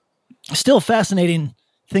 And still a fascinating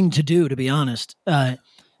thing to do, to be honest.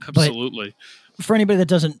 Absolutely. For anybody that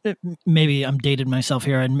doesn't, maybe I'm dated myself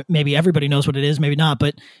here, and maybe everybody knows what it is, maybe not,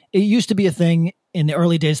 but it used to be a thing in the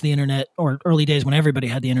early days of the internet, or early days when everybody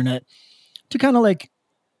had the internet, to kind of like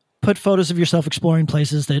put photos of yourself exploring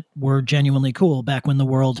places that were genuinely cool back when the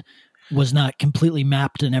world was not completely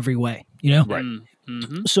mapped in every way, Right.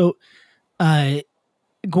 Mm-hmm. So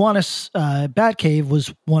Gowanus Batcave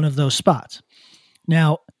was one of those spots.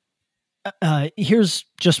 Now, here's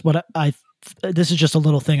just what this is just a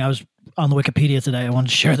little thing. I was on the Wikipedia today. I wanted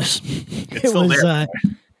to share this. It's still there.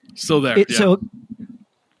 Still there. Yeah. So,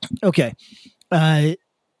 okay.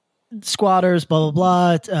 Squatters, blah,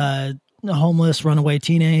 blah, blah, homeless, runaway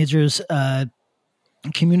teenagers,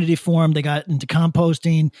 community formed. They got into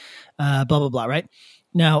composting, blah, blah, blah. Right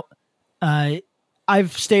now,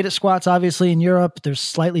 I've stayed at squats, obviously, in Europe. They're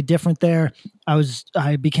slightly different there.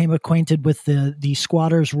 I became acquainted with the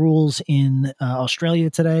squatters' rules in Australia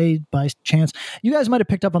today by chance. You guys might have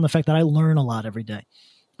picked up on the fact that I learn a lot every day.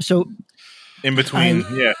 So in between,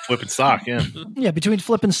 flipping stock, between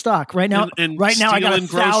flipping stock right now. And right now, I got stealing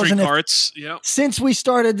grocery 1,000. carts. Yeah. Since we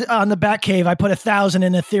started on the Batcave, I put 1,000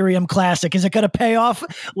 in Ethereum Classic. Is it going to pay off?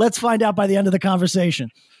 Let's find out by the end of the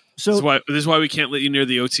conversation. So this is why we can't let you near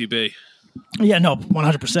the OTB. Yeah, no,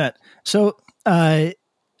 100%. So,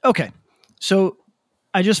 okay. So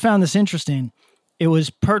I just found this interesting. It was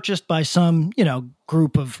purchased by some,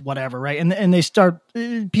 group of whatever, right? And they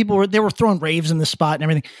they were throwing raves in the spot and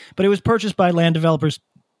everything, but it was purchased by land developers.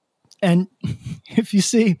 And if you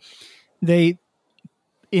see,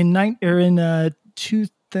 in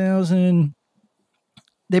 2000,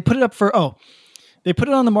 they put it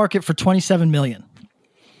on the market for $27 million,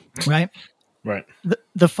 right? Right.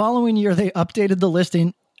 The following year, they updated the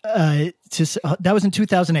listing that was in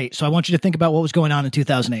 2008. So I want you to think about what was going on in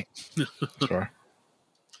 2008. Sure.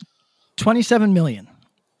 27 million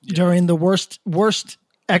during the worst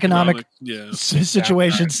economic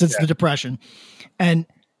situation since the Depression. And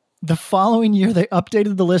the following year, they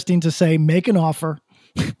updated the listing to say, make an offer,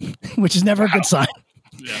 which is never a good sign.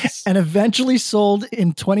 Yes. And eventually sold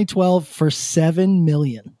in 2012 for $7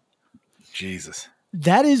 million. Jesus.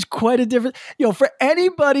 That is quite a different, for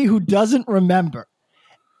anybody who doesn't remember,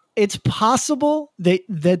 it's possible that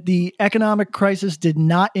the economic crisis did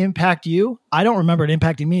not impact you. I don't remember it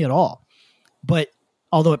impacting me at all, but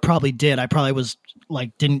although it probably did, I probably was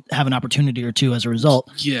didn't have an opportunity or two as a result.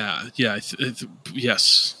 Yeah. Yes.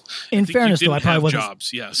 In fairness, though, I probably wasn't.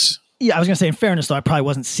 Jobs. Yes. Yeah, I was going to say, in fairness, though, I probably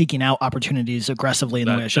wasn't seeking out opportunities aggressively in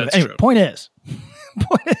the way I should have. That's Anyway, true. point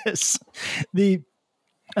is,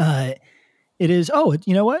 it is. Oh,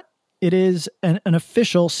 you know what? It is an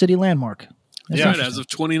official city landmark. That's Right, as of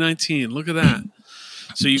 2019. Look at that.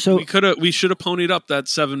 So we should have ponied up that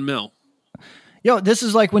 $7 million. This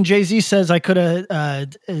is like when Jay-Z says I could have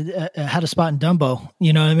had a spot in Dumbo.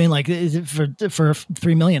 You know what I mean? Like for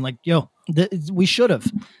 $3 million. Like, we should have.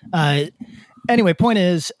 Anyway, point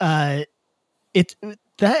is, that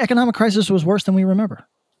economic crisis was worse than we remember.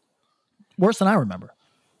 Worse than I remember.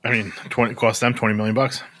 I mean, cost them $20 million.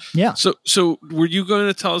 Yeah. So were you going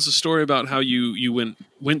to tell us a story about how you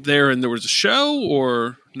went there and there was a show,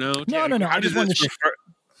 or no? No. How did this refer-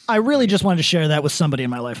 I really just wanted to share that with somebody in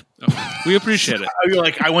my life. Okay. We appreciate it. You're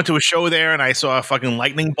like, I went to a show there and I saw a fucking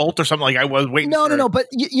lightning bolt or something. Like I was waiting. No. But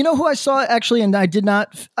you know who I saw actually, and I did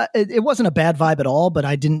not. It wasn't a bad vibe at all. But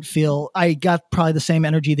I didn't feel. I got probably the same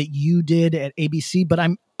energy that you did at ABC. But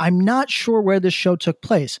I'm not sure where this show took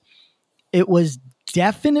place. It was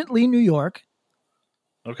definitely New York,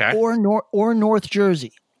 Okay. or North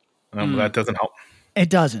Jersey. That doesn't help. It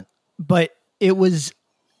doesn't. But it was.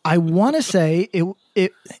 I want to say it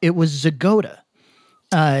was Zagoda.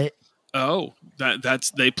 That's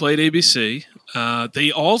they played ABC.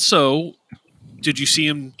 They also did you see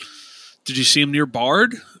him near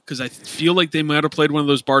Bard? Because I feel like they might have played one of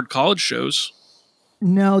those Bard college shows.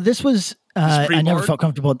 No, this was. I never pre-Bard? felt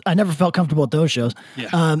comfortable. I never felt comfortable at those shows.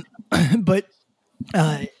 Yeah. But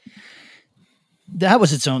that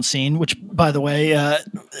was its own scene. Which, by the way,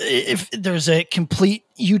 if there's a complete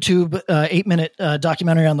YouTube 8-minute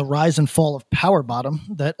documentary on the rise and fall of Power Bottom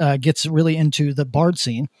that gets really into the Bard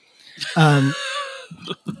scene. Was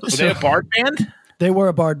they a Bard band? They were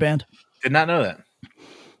a Bard band. Did not know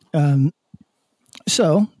that.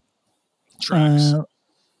 So Tracks.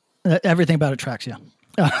 everything about it tracks. Yeah.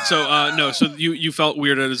 So you felt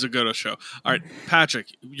weird at a Zagoda show. All right, Patrick,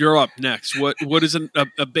 you're up next. What is a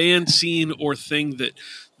band scene or thing that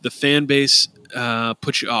the fan base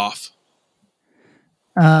puts you off?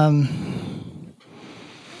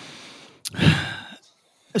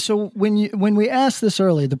 So when we asked this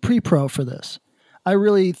early, the pre-pro for this, I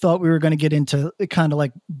really thought we were going to get into kind of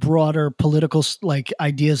like broader political like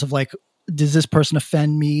ideas of like, does this person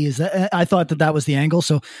offend me? Is that I thought that was the angle.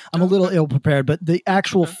 So I'm a little ill prepared, but the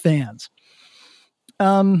actual fans.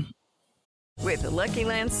 With the Lucky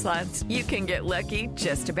Land Slots, you can get lucky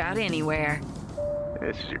just about anywhere.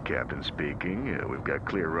 This is your captain speaking. We've got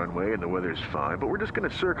clear runway and the weather's fine, but we're just going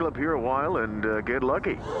to circle up here a while and get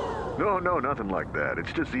lucky. No, nothing like that.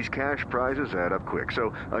 It's just these cash prizes add up quick.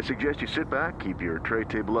 So I suggest you sit back, keep your tray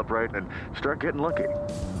table upright, and start getting lucky.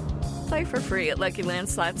 Play for free at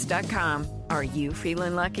LuckyLandSlots.com. Are you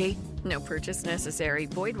feeling lucky? No purchase necessary.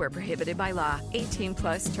 Void where prohibited by law.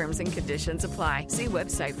 18+ terms and conditions apply. See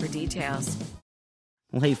website for details.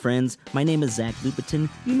 Well, hey friends, my name is Zach Lupetin.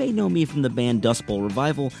 You may know me from the band Dust Bowl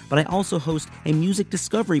Revival, but I also host a music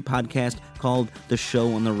discovery podcast called The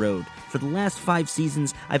Show on the Road. For the last 5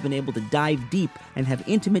 seasons, I've been able to dive deep and have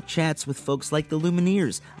intimate chats with folks like the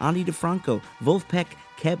Lumineers, Ani DeFranco, Wolfpack,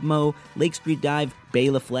 Keb Mo, Lake Street Dive,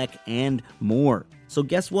 Bela Fleck, and more. So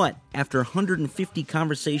guess what? After 150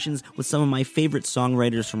 conversations with some of my favorite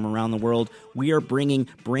songwriters from around the world, we are bringing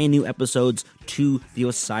brand new episodes to the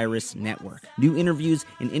Osiris Network. New interviews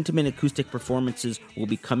and intimate acoustic performances will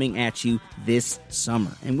be coming at you this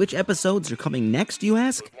summer. And which episodes are coming next, you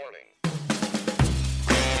ask?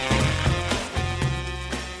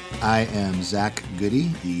 I am Zach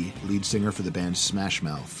Goody, the lead singer for the band Smash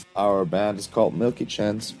Mouth. Our band is called Milky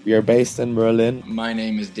Chance. We are based in Berlin. My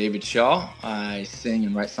name is David Shaw. I sing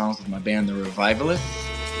and write songs with my band, The Revivalists.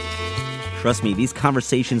 Trust me, these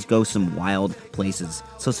conversations go some wild places.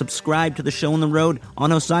 So subscribe to The Show on the Road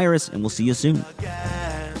on Osiris, and we'll see you soon.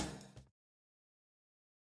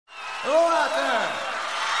 Hello out there!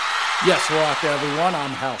 Yes, hello out there, everyone.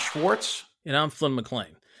 I'm Hal Schwartz. And I'm Flynn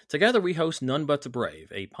McLean. Together we host None But the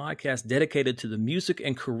Brave, a podcast dedicated to the music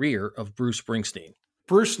and career of Bruce Springsteen.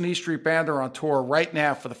 Bruce and E Street Band are on tour right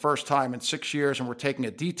now for the first time in 6 years, and we're taking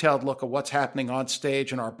a detailed look at what's happening on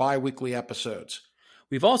stage in our bi-weekly episodes.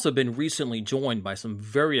 We've also been recently joined by some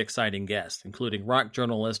very exciting guests, including rock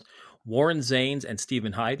journalist Warren Zanes and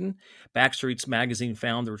Stephen Hayden, Backstreet's Magazine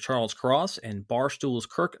founder Charles Cross, and Barstool's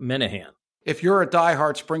Kirk Minahan. If you're a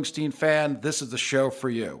diehard Springsteen fan, this is the show for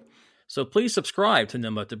you. So please subscribe to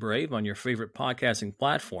None But the Brave on your favorite podcasting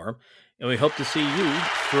platform, and we hope to see you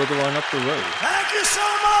further on up the road. Thank you so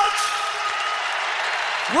much.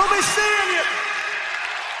 We'll be seeing you.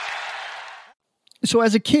 So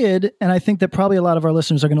as a kid, and I think that probably a lot of our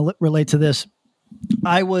listeners are going to relate to this,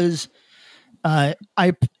 I was, the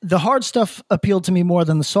hard stuff appealed to me more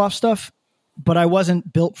than the soft stuff, but I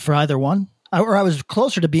wasn't built for either one. I was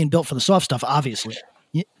closer to being built for the soft stuff, obviously,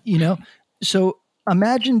 you know? So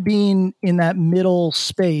imagine being in that middle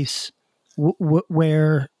space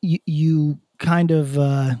where you kind of,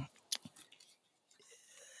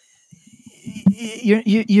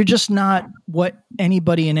 you're just not what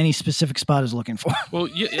anybody in any specific spot is looking for. Well,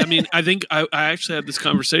 yeah, I mean, I think I actually had this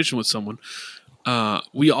conversation with someone.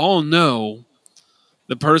 We all know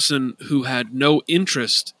the person who had no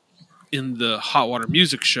interest in the Hot Water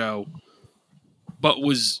Music Show but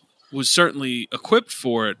was certainly equipped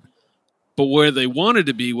for it. But where they wanted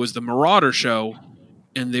to be was the Marauder show,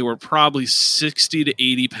 and they were probably 60 to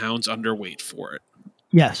 80 pounds underweight for it.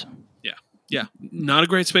 Yes. Yeah, not a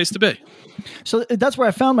great space to be. So that's where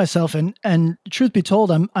I found myself, and truth be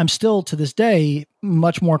told, I'm still to this day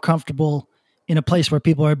much more comfortable in a place where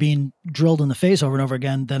people are being drilled in the face over and over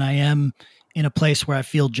again than I am in a place where I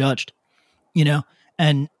feel judged, you know?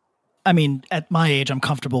 And I mean, at my age, I'm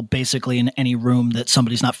comfortable basically in any room that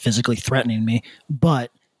somebody's not physically threatening me.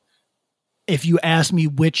 But if you ask me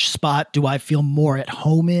which spot do I feel more at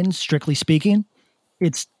home in, strictly speaking,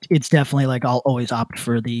 it's definitely like I'll always opt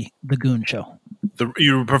for the Goon show.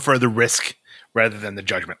 You prefer the risk rather than the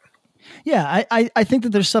judgment. Yeah, I think that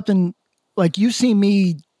there's something like you see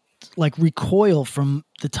me like recoil from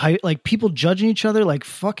the type, like people judging each other, like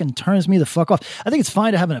fucking turns me the fuck off. I think it's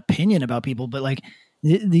fine to have an opinion about people, but like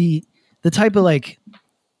the type of like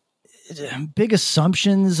big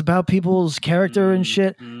assumptions about people's character and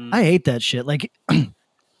shit, I hate that shit. Like,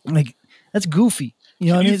 like that's goofy. You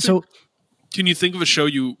know what I mean? So can you think of a show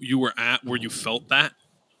you were at where you felt that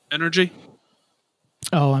energy?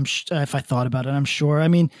 Oh, if I thought about it, I'm sure. I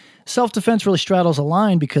mean, self-defense really straddles a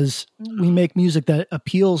line because we make music that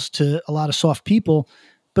appeals to a lot of soft people,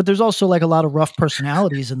 but there's also like a lot of rough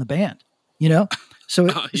personalities in the band, you know? So,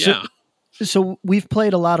 yeah. So we've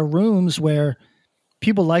played a lot of rooms where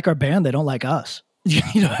people like our band, they don't like us. You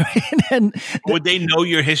know what I mean? And would they know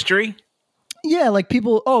your history? Yeah, like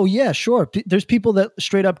people, oh yeah, sure. There's people that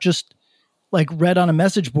straight up just like read on a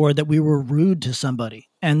message board that we were rude to somebody,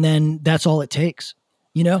 and then that's all it takes.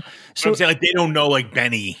 You know, so I'm saying like they don't know like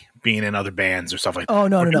Benny being in other bands or stuff like that. Oh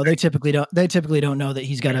no. They typically don't. They typically don't know that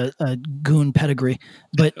he's got a goon pedigree,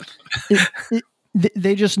 but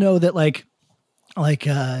they just know that like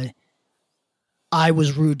I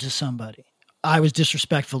was rude to somebody. I was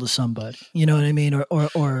disrespectful to somebody. You know what I mean?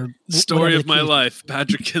 Or story of my life,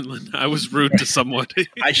 Patrick Kinlan. I was rude to somebody.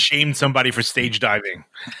 I shamed somebody for stage diving.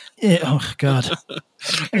 Yeah, oh God.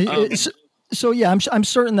 So yeah, I'm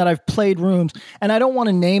certain that I've played rooms, and I don't want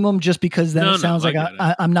to name them just because then it sounds like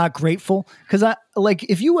I'm not grateful. Because I like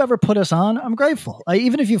if you ever put us on, I'm grateful.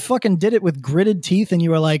 Even if you fucking did it with gritted teeth and you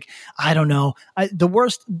were like, I don't know, the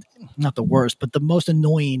worst, not the worst, but the most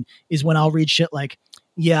annoying is when I'll read shit like,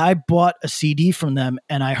 yeah, I bought a CD from them,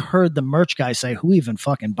 and I heard the merch guy say, "Who even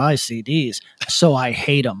fucking buys CDs?" So I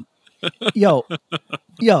hate them. Yo,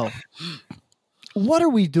 what are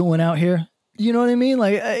we doing out here? You know what I mean?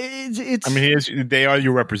 Like it's. I mean, they are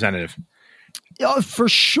your representative. For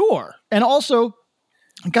sure. And also,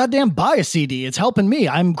 goddamn, buy a CD. It's helping me.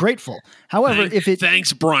 I'm grateful. However,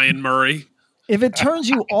 thanks, Brian Murray. If it turns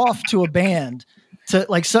you off to a band, to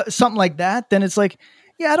like something like that, then it's like,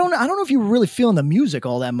 yeah, I don't know if you were really feeling the music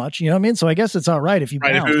all that much. You know what I mean? So I guess it's all right if you.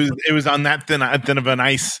 Right. If it was on that thin of an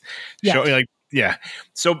ice show, like yeah.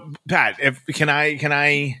 So Pat, can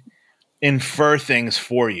I infer things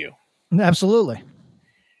for you? Absolutely.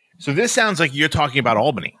 So this sounds like you're talking about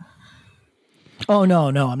Albany. Oh no,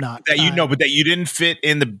 I'm not. That but that you didn't fit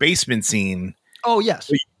in the basement scene. Oh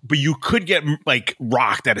yes, but you could get like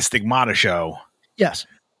rocked at a Stigmata show. Yes.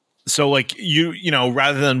 So like you know,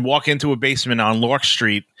 rather than walk into a basement on Lork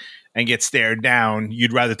Street and get stared down,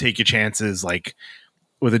 you'd rather take your chances like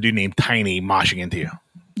with a dude named Tiny moshing into you.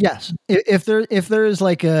 Yes. If there is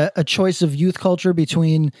like a choice of youth culture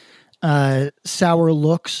between sour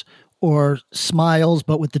looks or smiles,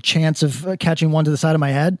 but with the chance of catching one to the side of my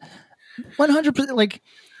head, 100%. Like,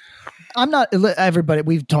 I'm not everybody.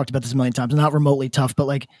 We've talked about this a million times. I'm not remotely tough, but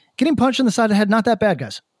like getting punched in the side of the head, not that bad,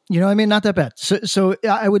 guys. You know what I mean? Not that bad. So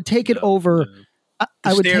I would take it over.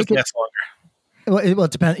 I would take it less longer. Well,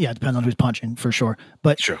 it depends. Yeah, it depends on who's punching for sure.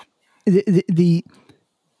 But sure. The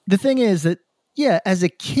thing is that as a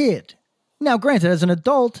kid. Now, granted, as an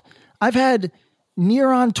adult, I've had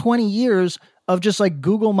near on 20 years of just like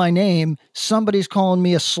Google my name, somebody's calling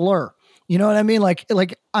me a slur. You know what I mean? Like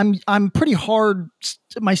I'm pretty hard.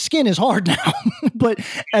 My skin is hard now, but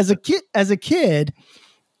as a kid, I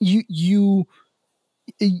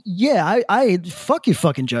fuck your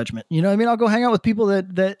fucking judgment. You know what I mean? I'll go hang out with people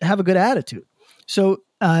that have a good attitude. So,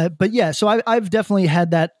 so I've definitely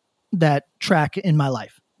had that track in my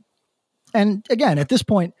life. And again, at this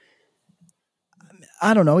point,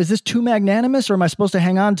 I don't know, is this too magnanimous or am I supposed to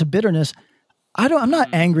hang on to bitterness? I'm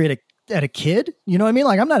not angry at a kid. You know what I mean?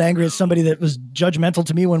 Like I'm not angry at somebody that was judgmental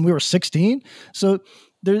to me when we were 16. So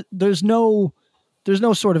there's no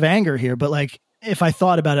sort of anger here, but like, if I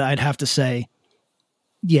thought about it, I'd have to say,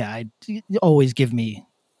 I'd always give me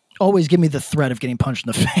the threat of getting punched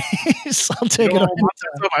in the face. I'll take it.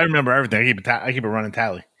 I remember everything. I keep a running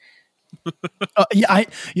tally.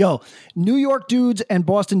 New York dudes and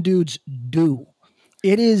Boston dudes do.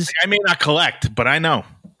 It is. I may not collect, but I know.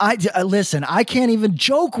 Listen. I can't even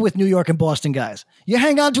joke with New York and Boston guys. You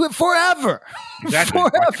hang on to it forever, Exactly.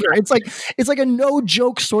 forever. It's like a no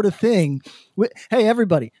joke sort of thing. Hey,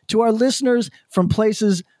 everybody, to our listeners from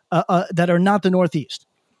places that are not the Northeast,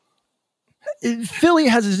 Philly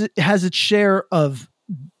has its share of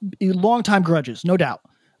longtime grudges, no doubt,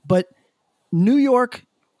 but New York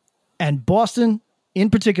and Boston, in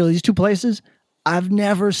particular, these two places, I've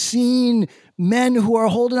never seen men who are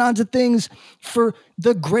holding on to things for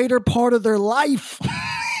the greater part of their life.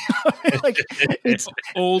 It's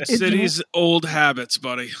old cities, old habits,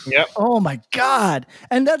 buddy. Yep. Oh my God.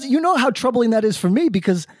 And that's, how troubling that is for me,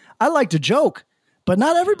 because I like to joke, but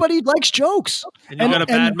not everybody likes jokes. And you got a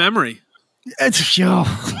bad memory. It's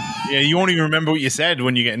Yeah, you won't even remember what you said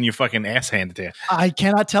when you're getting your fucking ass handed to you. I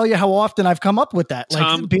cannot tell you how often I've come up with that. Like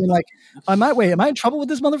Tom, being like, am I in trouble with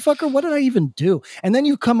this motherfucker? What did I even do? And then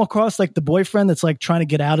you come across like the boyfriend that's like trying to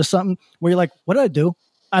get out of something where you're like, what did I do?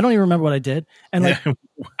 I don't even remember what I did. And like,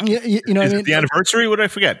 you know what I mean? The anniversary? What did I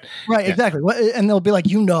forget? Right, yeah. Exactly. And they'll be like,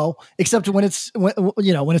 except when it's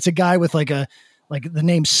a guy with like the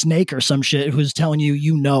name Snake or some shit who's telling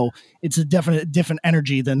you, it's a different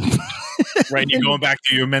energy than right. You're going back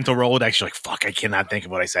to your mental Rolodex. You're like, fuck, I cannot think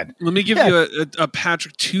of what I said. Let me give you a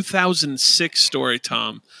Patrick 2006 story,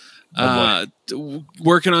 Tom.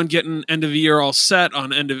 Working on getting end of year all set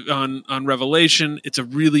on Revelation. It's a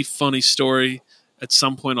really funny story. At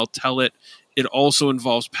some point, I'll tell it. It also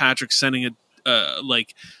involves Patrick sending the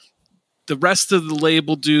rest of the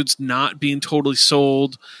label dudes not being totally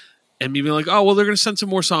sold, and me being like, "Oh, well, they're going to send some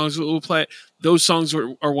more songs. We'll play it." Those songs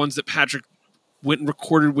are ones that Patrick went and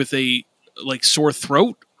recorded with a sore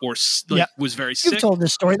throat or was very sick. You've told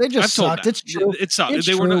this story. They just sucked. It's true. It sucked. It's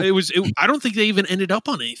true. I don't think they even ended up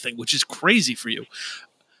on anything, which is crazy for you.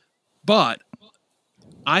 But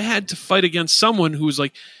I had to fight against someone who was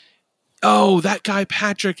like, "Oh, that guy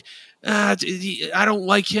Patrick, I don't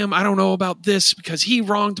like him. I don't know about this because he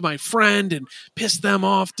wronged my friend and pissed them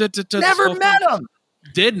off." Never met him.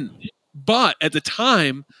 Didn't. But at the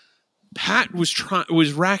time, Pat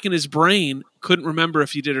was racking his brain, couldn't remember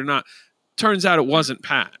if he did or not. Turns out it wasn't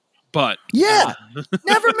Pat. But never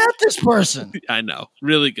met this person. I know,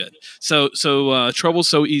 really good. So trouble's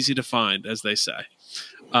so easy to find, as they say.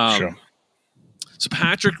 Sure. So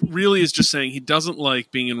Patrick really is just saying he doesn't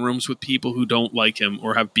like being in rooms with people who don't like him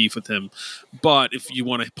or have beef with him. But if you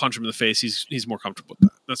want to punch him in the face, he's more comfortable with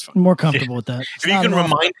that. That's fine. More comfortable with that. If you can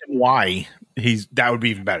remind him why, that would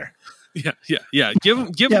be even better. Yeah. Give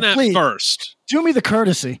him that please. First. Do me the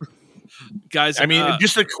courtesy, guys. I mean,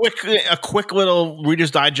 just a quick little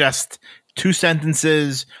Reader's Digest, 2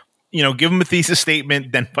 sentences. Give him a thesis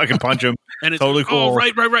statement, then fucking punch him. And it's totally cool. Oh,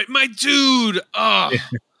 right, my dude. Oh.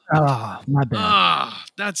 Oh, my bad.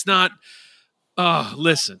 That's not.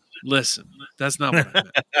 Listen. That's not what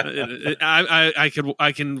I meant.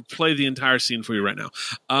 I can play the entire scene for you right now.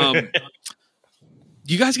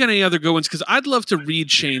 You guys got any other good ones? Because I'd love to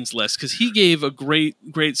read Shane's list because he gave a great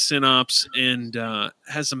synopsis and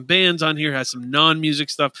has some bands on here, has some non-music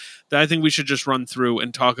stuff that I think we should just run through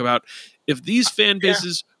and talk about. If these fan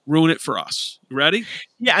bases ruin it for us, you ready?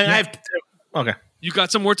 Yeah, okay. You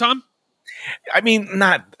got some more, Tom? I mean,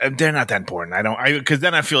 they're not that important. Because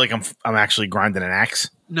then I feel like I'm actually grinding an axe.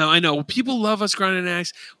 No, I know. People love us grinding an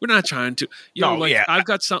axe. We're not trying to. I've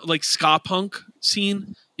got some ska punk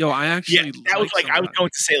scene. I actually I was going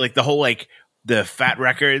to say the whole the Fat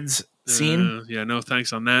Records scene. No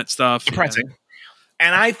thanks on that stuff. Depressing. Yeah.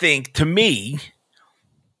 And I think to me,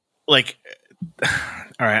 all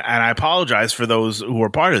right, and I apologize for those who were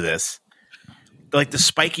part of this. The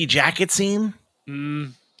spiky jacket scene.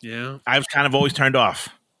 Yeah, I've kind of always turned off.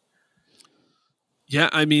 Yeah,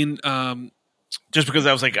 I mean, just because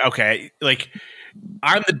I was like, okay,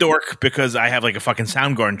 I'm the dork because I have a fucking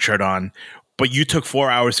Soundgarden shirt on, but you took 4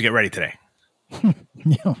 hours to get ready today.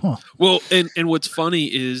 Well, and what's funny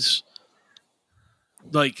is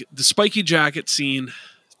the spiky jacket scene,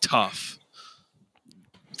 tough.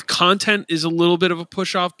 The content is a little bit of a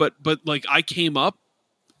push off, but I came up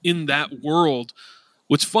in that world.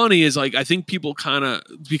 What's funny is I think people kind of,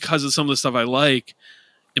 because of some of the stuff I like,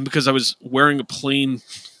 and because I was wearing a plain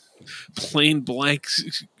blank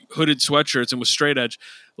hooded sweatshirts and was straight edge,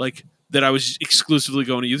 that I was exclusively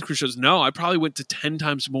going to youth crew shows. No, I probably went to 10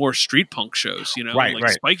 times more street punk shows, right.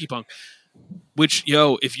 Spiky punk. Which,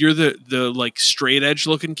 if you're the straight edge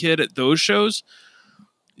looking kid at those shows,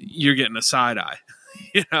 you're getting a side eye.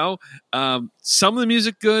 Some of the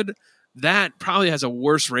music good. that probably has a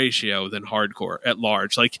worse ratio than hardcore at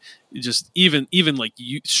large. Like just even like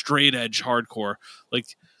straight edge hardcore,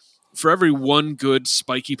 like for every one good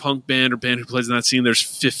spiky punk band or band who plays in that scene, there's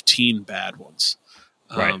 15 bad ones.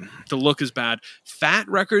 Right. The look is bad. Fat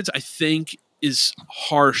Records, I think, is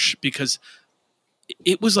harsh because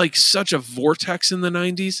it was like such a vortex in the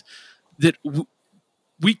 90s that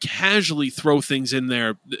we casually throw things in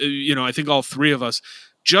there. I think all three of us,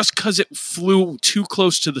 just because it flew too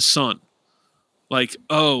close to the sun. Like,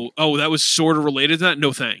 oh, that was sort of related to that.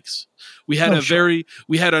 No, thanks. We had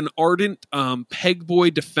we had an ardent Peg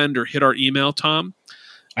Boy defender hit our email, Tom.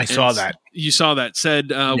 I saw that. You saw that.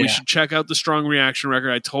 Said we should check out the Strong Reaction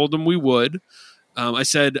record. I told him we would. I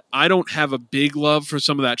said, I don't have a big love for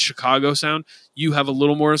some of that Chicago sound. You have a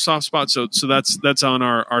little more soft spot. So that's on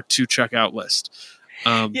our to check out list.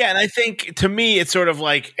 And I think to me, it's sort of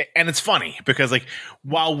like, and it's funny because like,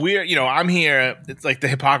 while we're, I'm here, it's like the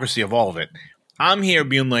hypocrisy of all of it. I'm here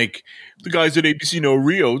being like, the guys at ABC No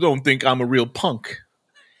Rio don't think I'm a real punk.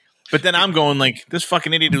 But then I'm going like, this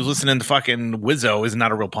fucking idiot who's listening to fucking Wizzo is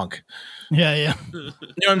not a real punk. Yeah. You know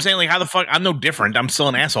what I'm saying? Like, how the fuck? I'm no different. I'm still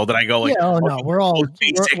an asshole. That I go like, no, we're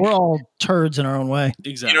all turds in our own way.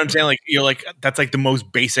 Exactly. You know what I'm saying? Like, you're like, that's like the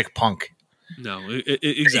most basic punk. No,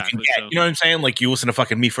 exactly. So. You know what I'm saying? Like, you listen to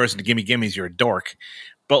fucking Me First and the Gimme Gimmes, you're a dork.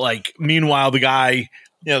 But like, meanwhile, the guy,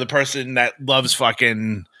 the person that loves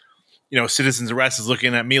fucking, Citizen's Arrest is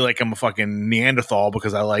looking at me like I'm a fucking Neanderthal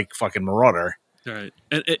because I like fucking Marauder. Right.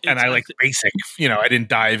 And I like basic. I didn't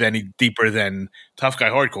dive any deeper than Tough Guy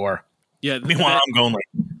Hardcore. Yeah. Meanwhile, I'm going like,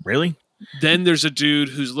 really? Then there's a dude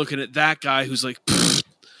who's looking at that guy who's like,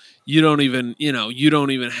 you don't even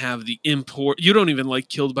have the import. You don't even like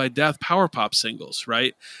Killed by Death power pop singles,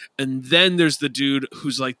 right? And then there's the dude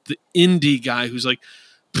who's like the indie guy who's like,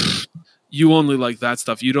 you only like that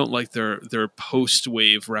stuff. You don't like their post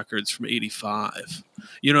wave records from '85.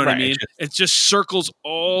 You know what I mean? It just circles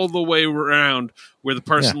all the way around where the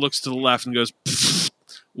person looks to the left and goes,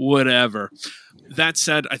 whatever. That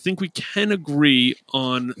said, I think we can agree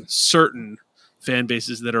on certain fan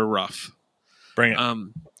bases that are rough. Bring it.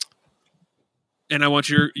 And I want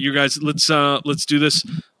you guys. Let's do this.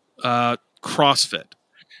 CrossFit.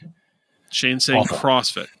 Shane saying awful.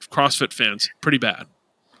 CrossFit fans, pretty bad.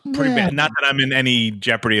 Pretty bad. Not that I'm in any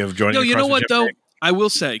jeopardy of joining. No, the you know CrossFit what though? jeopardy. I will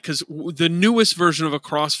say because the newest version of a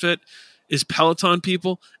CrossFit is Peloton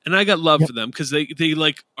people, and I got love for them because they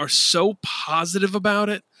like are so positive about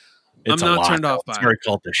it. It's I'm not turned off by it. It's very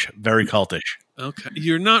cultish. Very cultish. Okay,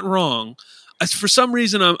 you're not wrong. For some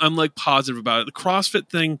reason, I'm like positive about it. The CrossFit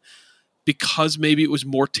thing, because maybe it was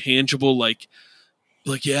more tangible. Like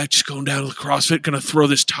just going down to the CrossFit, gonna throw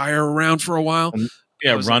this tire around for a while.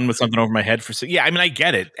 Run with something over my head for. Yeah, I mean, I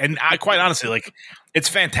get it, and I quite honestly like it's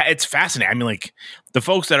fantastic. It's fascinating. I mean, like the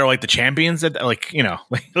folks that are like the champions that like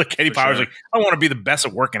like Eddie Powers, like I want to be the best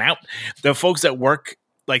at working out. The folks that work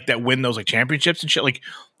like that win those like championships and shit. Like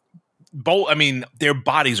both, I mean, their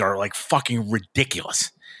bodies are like fucking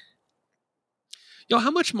ridiculous. Yo, how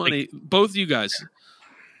much money, both you guys?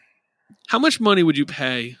 How much money would you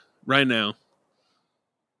pay right now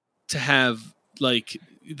to have like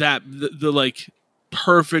that the like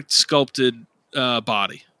perfect sculpted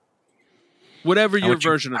body, whatever your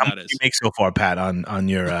version of that is? You make so far, Pat, on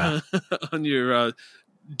your on your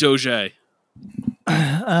Doge.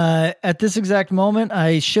 At this exact moment,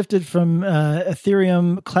 I shifted from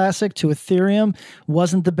Ethereum Classic to Ethereum.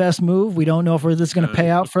 Wasn't the best move. We don't know if this is going to pay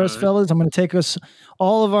out for us, fellas. I'm going to take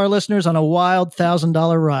all of our listeners on a wild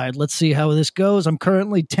 $1,000 ride. Let's see how this goes. I'm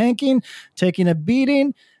currently taking a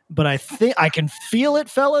beating, but I think I can feel it,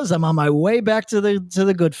 fellas. I'm on my way back to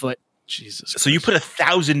the good foot. Jesus. So you put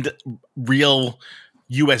 1,000 real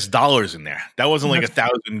US dollars in there. That wasn't like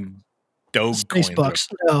 1,000 Doge Space coins. bucks.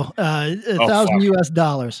 No, 1,000 US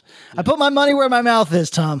dollars. I put my money where my mouth is,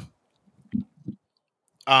 Tom.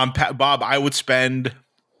 Bob, I would spend.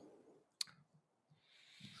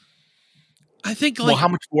 I think well, how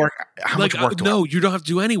much work? No, you don't have to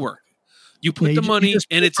do any work. You put the money,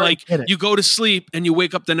 and it's like you go to sleep and you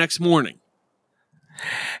wake up the next morning.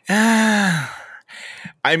 I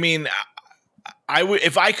mean, I would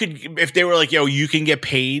if they were like, "Yo, you can get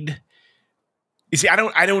paid." You see, I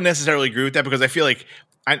don't necessarily agree with that because I feel like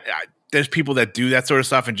there's people that do that sort of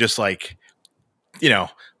stuff and just like,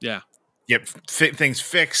 get things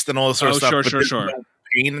fixed and all this sort of stuff. Sure. No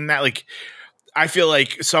pain in that, like, I feel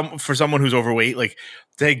like for someone who's overweight, like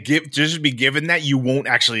just be given that, you won't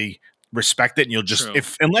actually respect it, and you'll just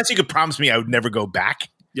unless you could promise me I would never go back.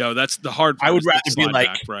 Yo, that's the hard part. I would rather be like,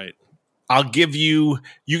 right. I'll give you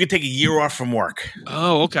could take a year off from work.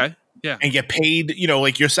 Oh, okay. Yeah. And get paid,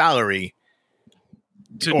 like your salary.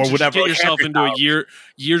 to or whatever, get like yourself half into a your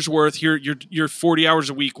year's worth. You're 40 hours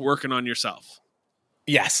a week working on yourself.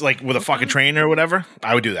 Yes, like with a fucking trainer or whatever.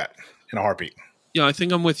 I would do that in a heartbeat. Yeah, I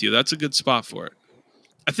think I'm with you. That's a good spot for it.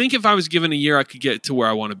 I think if I was given a year, I could get to where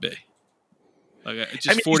I want to be. Like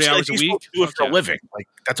just 40 hours a week. Do it for a living. Like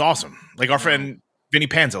that's awesome. Like our friend Vinny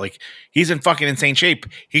Panza, like he's in fucking insane shape.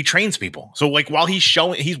 He trains people. So like while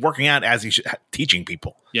he's working out as he's teaching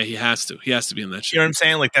people. Yeah, he has to. He has to be in that shape. You know what I'm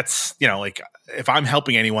saying? Like that's, like if I'm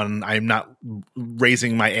helping anyone, I'm not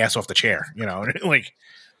raising my ass off the chair, like.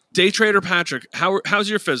 Day trader Patrick, how's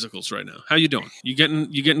your physicals right now? How you doing? You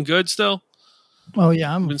getting good still? Oh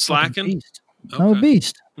yeah, I'm been slacking. I'm a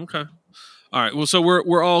beast. Okay. All right. Well, so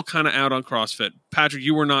we're all kind of out on CrossFit. Patrick,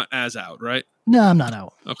 you were not as out, right? No, I'm not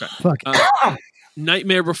out. Okay. Fuck it.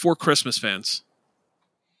 Nightmare Before Christmas fans.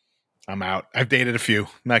 I'm out. I've dated a few.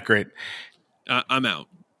 Not great. I'm out.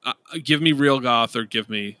 Give me Real Goth or give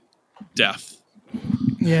me Death.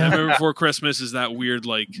 Yeah. Nightmare Before Christmas is that weird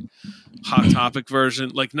like Hot Topic version.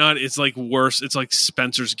 Like not. It's like worse. It's like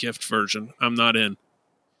Spencer's Gift version. I'm not in.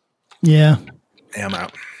 Yeah. I'm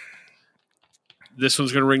out. This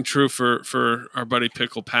one's going to ring true for our buddy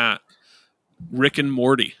Pickle Pat. Rick and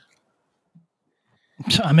Morty.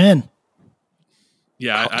 I'm in.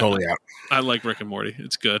 Yeah, totally out. I like Rick and Morty.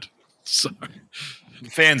 It's good. Sorry.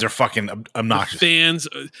 Fans are fucking obnoxious. Fans,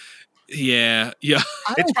 yeah.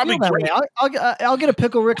 It's probably great. I'll get a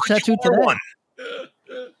Pickle Rick tattoo today. One.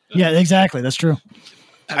 Yeah, exactly. That's true.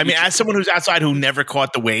 I mean, as someone who's outside who never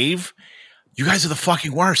caught the wave, you guys are the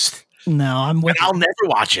fucking worst. No, I'm with. And I'll never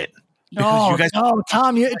watch it. No,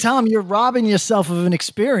 Tom, you're robbing yourself of an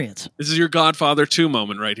experience. This is your Godfather 2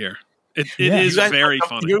 moment right here. It is very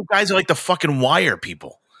funny. You guys are like the fucking Wire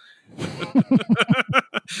people.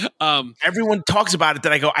 Everyone talks about it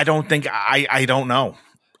that I go, I don't think I don't know.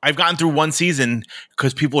 I've gotten through one season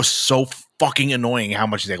because people are so fucking annoying how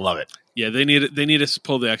much they love it. Yeah, they need to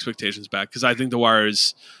pull the expectations back because I think The Wire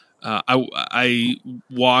is. I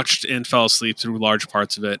watched and fell asleep through large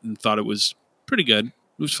parts of it and thought it was pretty good.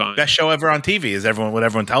 It was fine. Best show ever on TV is what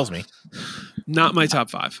everyone tells me. Not my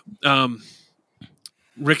top 5.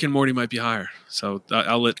 Rick and Morty might be higher, so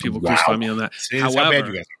I'll let people crucify me on that. See, how bad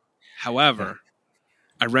you guys are. However,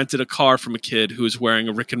 I rented a car from a kid who was wearing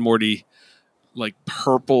a Rick and Morty like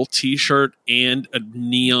purple T-shirt and a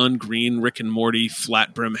neon green Rick and Morty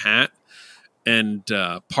flat brim hat, and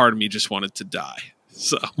part of me just wanted to die.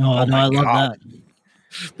 So, I love that.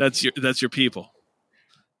 That's your people.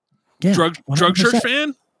 Yeah, drug 100%. church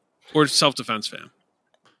fan or self-defense fan?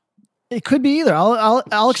 It could be either.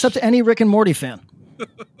 I'll accept any Rick and Morty fan.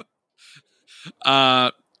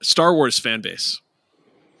 Star Wars fan base.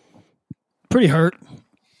 Pretty hurt.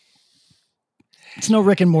 It's no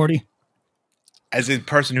Rick and Morty. As a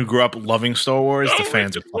person who grew up loving Star Wars, the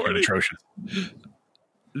fans are fucking atrocious.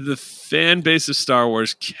 The fan base of Star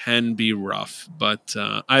Wars can be rough, but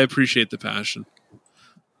I appreciate the passion.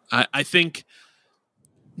 I think,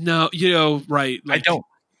 no, right. Like, I don't.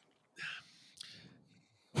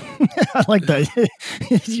 I like that.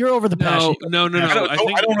 You're over the passion. No. I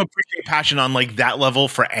don't appreciate passion on like that level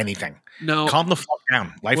for anything. No. Calm the fuck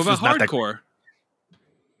down. Life what about is not hardcore?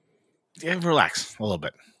 Yeah, relax a little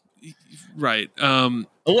bit. Right. A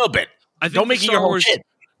little bit. I think don't make it your whole shit.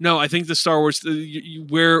 No, I think the Star Wars,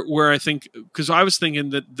 where I think, because I was thinking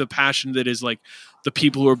that the passion that is like the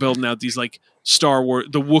people who are building out these like Star Wars,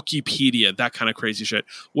 the Wikipedia, that kind of crazy shit.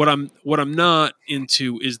 What I'm not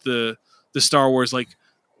into is the Star Wars like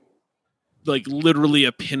literally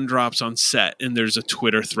a pin drops on set and there's a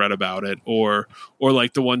Twitter thread about it, or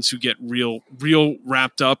like the ones who get real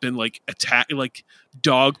wrapped up in like attack, like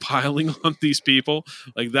dog piling on these people.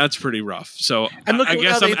 Like that's pretty rough. So I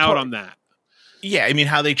guess I'm out on that. Yeah, I mean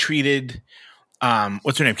how they treated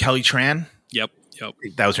what's her name? Kelly Tran? Yep.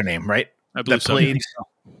 That was her name, right? I believe that played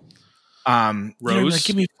Rose. Like,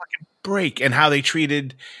 give me a fucking break. And how they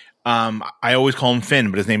treated I always call him Finn,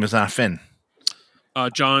 but his name is not Finn.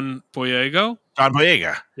 John Boyega.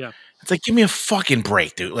 Yeah. It's like, give me a fucking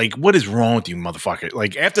break, dude. Like, what is wrong with you, motherfucker?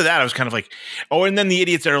 Like, after that, I was kind of like, and then the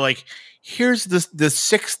idiots that are like, here's the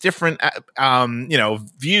 6 different,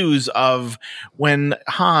 views of when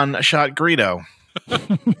Han shot Greedo.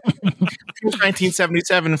 Here's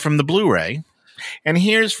 1977 from the Blu-ray. And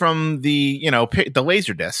here's from the, the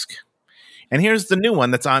Laserdisc. And here's the new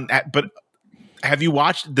one that's on, but have you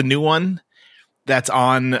watched the new one that's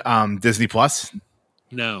on Disney Plus?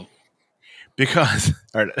 No. Because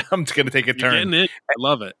all right, I'm just going to take a turn. Getting it. I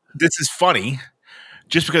love it. This is funny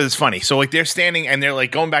just because it's funny. So like they're standing and they're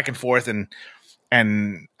like going back and forth and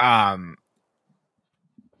it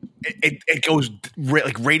goes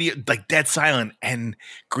like radio, like dead silent. And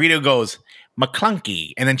Greedo goes,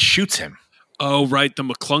 McClunky, and then shoots him. Oh, right, the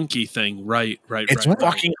McClunky thing. Right. It's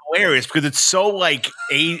fucking hilarious because it's so like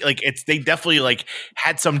they definitely like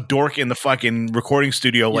had some dork in the fucking recording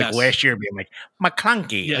studio like last year being like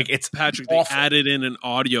McClunky. Yeah, like it's Patrick. awful. They added in an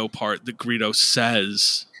audio part that Greedo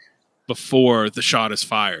says before the shot is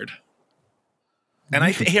fired. And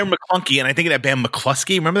I hear McClunky, and I think of that band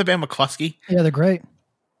McCluskey. Remember the band McCluskey? Yeah, they're great.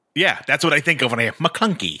 Yeah, that's what I think of when I hear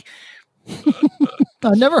McClunky.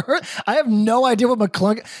 I never heard. I have no idea what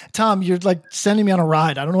McClunk. Tom, you're like sending me on a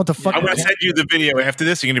ride. I don't know what the fuck. I'm going to send you the video after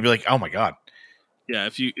this. You're going to be like, "Oh my god!" Yeah,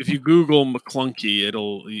 if you Google McClunky,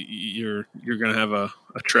 you're going to have a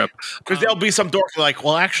trip because there'll be some dork like,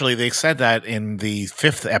 "Well, actually, they said that in the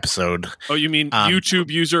 5th episode." Oh, you mean YouTube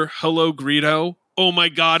user Hello Greedo? Oh my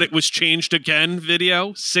god, it was changed again.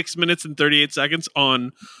 Video 6 minutes and 38 seconds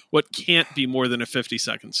on what can't be more than a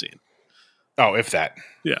 50-second scene. Oh, if that.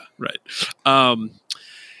 Yeah, right.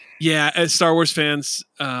 Yeah, as Star Wars fans,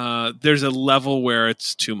 there's a level where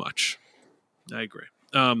it's too much. I agree.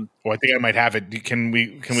 Well, I think I might have it. Can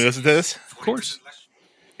we listen to this? Of course.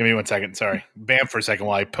 Give me 1 second. Sorry, bam for a second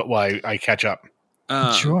while I catch up.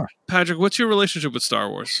 Sure, Patrick. What's your relationship with Star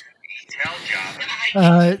Wars?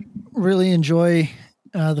 Really enjoy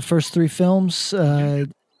the first 3 films,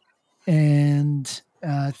 and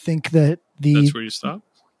think that that's where you stop.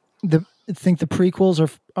 I think the prequels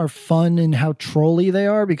are fun in how trolly they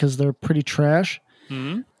are because they're pretty trash.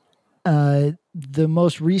 Mm-hmm. The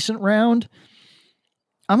most recent round,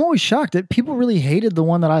 I'm always shocked that people really hated the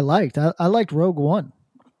one that I liked. I liked Rogue One.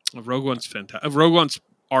 Rogue One's fantastic. Rogue One's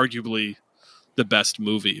arguably the best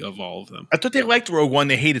movie of all of them. I thought they liked Rogue One.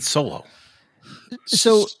 They hated Solo.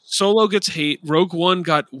 So Solo gets hate. Rogue One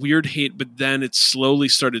got weird hate, but then it slowly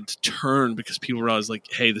started to turn because people realized, like,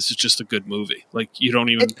 hey, this is just a good movie. Like, you don't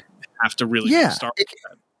even have to really start with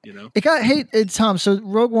that. You know, it got hate. Tom. So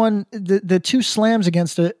Rogue One, the 2 slams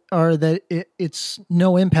against it are that it's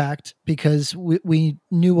no impact because we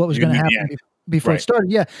knew what was going to happen before it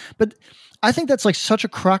started. Yeah, but I think that's like such a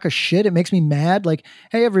crock of shit. It makes me mad. Like,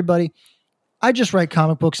 hey, everybody, I just write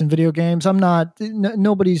comic books and video games. I'm not.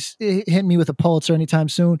 Nobody's hitting me with a Pulitzer anytime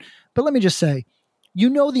soon. But let me just say, you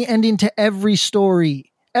know the ending to every story.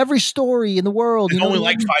 Every story in the world. There's only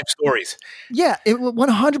like 5 stories. Yeah,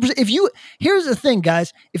 100%. Here's the thing,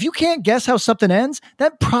 guys. If you can't guess how something ends,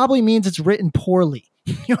 that probably means it's written poorly.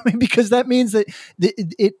 You know what I mean? Because that means that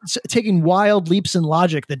it's taking wild leaps in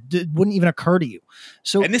logic that wouldn't even occur to you.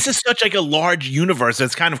 So, and this is such like a large universe.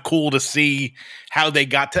 It's kind of cool to see how they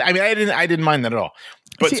got to. I mean, I didn't mind that at all.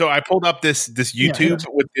 But so I pulled up this YouTube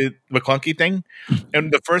with the McClunky thing,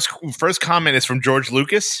 and the first comment is from George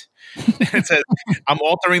Lucas. It says, "I'm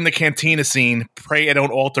altering the cantina scene. Pray I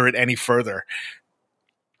don't alter it any further."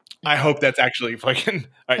 I hope that's actually fucking.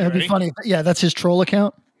 It'd be funny. Yeah, that's his troll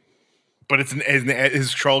account. But it's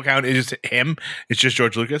his troll account is just him. It's just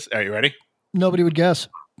George Lucas. Are you ready? Nobody would guess.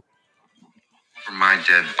 For my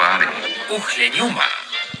dead body.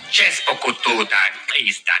 Yes,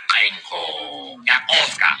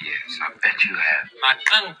 I bet you have.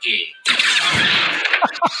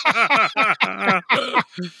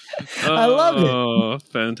 I love it. Oh,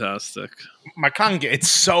 fantastic. McClunky. It's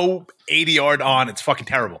so 80-yard on. It's fucking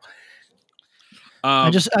terrible. I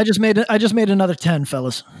just made another 10,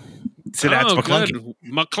 fellas. So that's McClunky.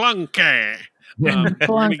 McClunky.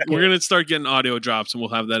 We're gonna start getting audio drops, and we'll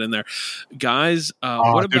have that in there, guys.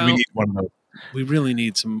 What about? We need one of those. We really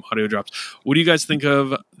need some audio drops. What do you guys think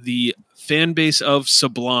of the fan base of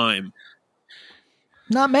Sublime?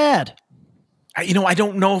 Not mad. I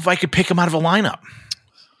don't know if I could pick him out of a lineup.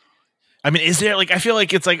 I mean, is there like? I feel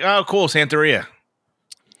like it's like, oh, cool, Santeria.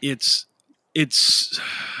 It's.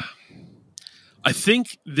 I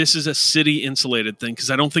think this is a city insulated thing because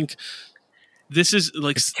I don't think this is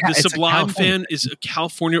like the Sublime fan is a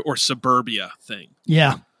California or suburbia thing.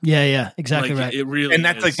 Yeah, exactly right. It really, and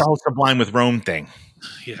that's like the whole Sublime with Rome thing.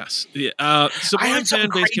 Yes, Sublime fan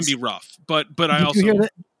base can be rough, but I also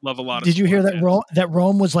love a lot of. Did you hear that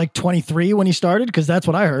Rome was like 23 when he started? Because that's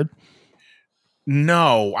what I heard.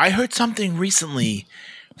 No, I heard something recently.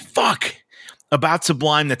 About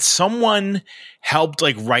Sublime that someone helped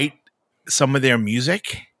like write some of their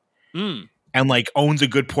music and like owns a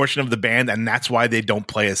good portion of the band, and that's why they don't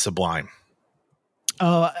play as Sublime.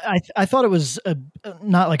 Oh, I thought it was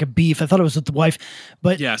not like a beef. I thought it was with the wife,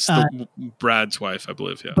 but yes, Brad's wife, I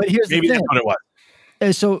believe. Yeah, but here's maybe the thing. That's what it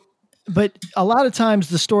was. So, but a lot of times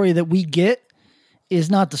the story that we get is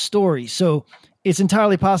not the story. So it's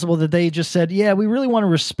entirely possible that they just said, "Yeah, we really want to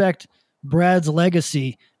respect Brad's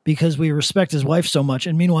legacy, because we respect his wife so much.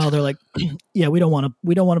 And meanwhile, they're like, yeah, we don't want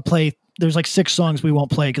to play. There's like 6 songs we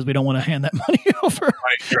won't play because we don't want to hand that money over.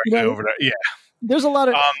 Right, over there. Yeah. There's a lot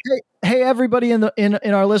of hey everybody in our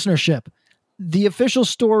listenership. The official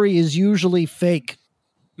story is usually fake.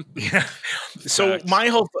 Yeah. So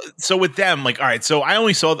with them, like, all right. So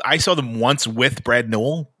I saw them once with Brad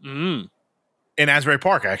Newell in Asbury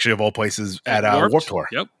Park, actually, of all places, at Warped Tour.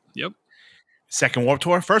 Yep. Second Warped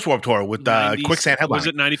Tour, first Warped Tour with Quicksand headline. Was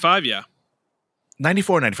it 95? Yeah.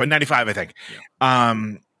 94, 95, I think. Yeah.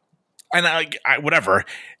 And I whatever.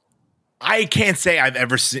 I can't say I've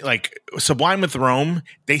ever seen like Sublime with Rome.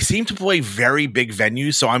 They seem to play very big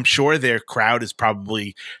venues, so I'm sure their crowd has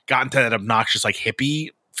probably gotten to that obnoxious like hippie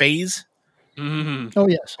phase. Mm-hmm. Oh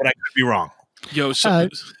yes, but I could be wrong. Yo, so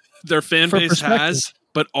their fan base has,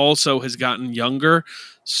 but also has gotten younger.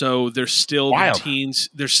 So they're still the teens.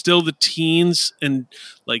 They're still the teens and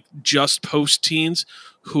like just post teens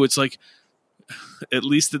who it's like, at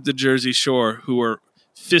least at the Jersey Shore, who are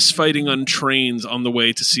fist fighting on trains on the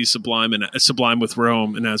way to see Sublime with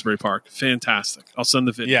Rome in Asbury Park. Fantastic. I'll send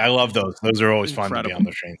the video. Yeah, I love those. Those are always fun to be on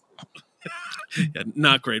the train. Yeah,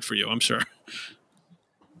 not great for you, I'm sure.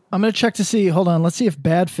 I'm going to check to see. Hold on. Let's see if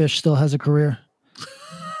Badfish still has a career.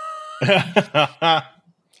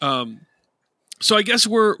 So I guess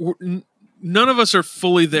we're none of us are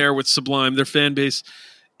fully there with Sublime. Their fan base,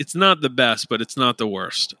 it's not the best, but it's not the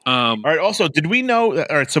worst. All right. Also, did we know?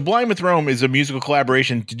 All right, Sublime with Rome is a musical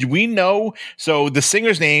collaboration. Did we know? So the singer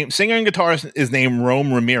and guitarist is named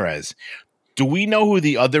Rome Ramirez. Do we know who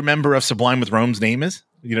the other member of Sublime with Rome's name is?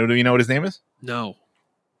 Do you know what his name is? No.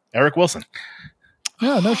 Eric Wilson.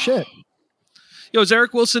 No shit. Yo, is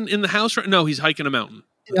Eric Wilson in the house right? No, he's hiking a mountain.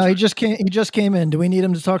 No, he just came in. Do we need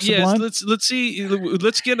him to talk Sublime? Yes, let's see.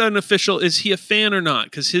 Let's get an official. Is he a fan or not?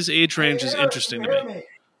 Because his age range is interesting to me.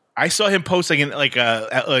 I saw him post like an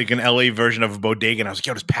LA version of Bodega, and I was like,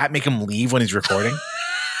 "Yo, does Pat make him leave when he's recording?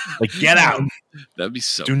 Like, get out! That'd be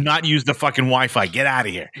so. Do not use the fucking Wi-Fi. Get out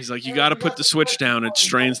of here." He's like, "You got to put the switch down. It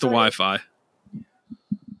strains the Wi-Fi."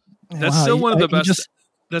 That's still one of the best.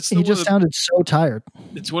 He just sounded so tired.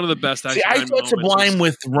 It's one of the best. See, I thought Sublime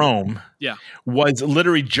with Rome, was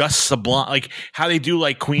literally just Sublime, like how they do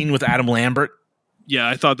like Queen with Adam Lambert. Yeah,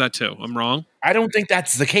 I thought that too. I'm wrong. I don't think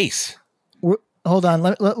that's the case. Hold on,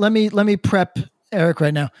 let me prep Eric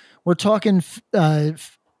right now. We're talking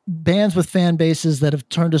bands with fan bases that have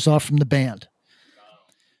turned us off from the band.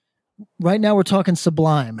 Right now, we're talking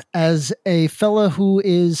Sublime. As a fella who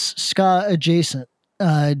is ska adjacent,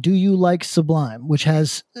 do you like Sublime, which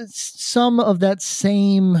has some of that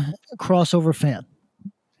same crossover fan?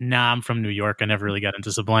 Nah, I'm from New York. I never really got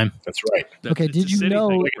into Sublime. That's right. Okay, did you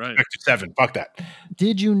know? Spectre 7. Fuck that.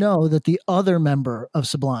 Did you know that the other member of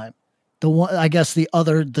Sublime, the one, I guess the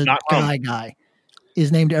guy,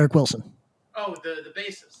 is named Eric Wilson? Oh, the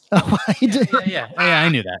bassist. Oh, yeah, I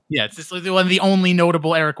knew that. Yeah, it's just like one of the only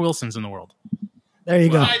notable Eric Wilsons in the world. There you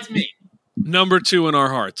go. Besides me. Number 2 in our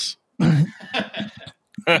hearts.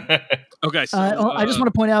 Okay, so I just want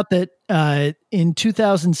to point out that in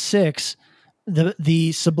 2006,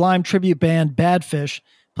 the Sublime tribute band Badfish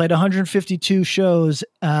played 152 shows.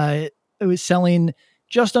 It was selling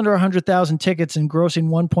just under 100,000 tickets and grossing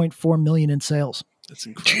 1.4 million in sales. That's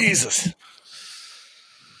incredible. Jesus.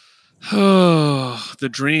 Oh, the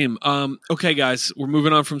dream. Okay, guys, we're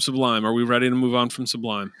moving on from Sublime. Are we ready to move on from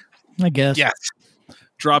Sublime? I guess. Yes.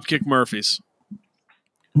 Dropkick Murphys.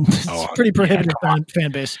 It's pretty prohibitive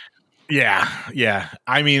fan base. Yeah.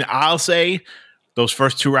 I mean, I'll say those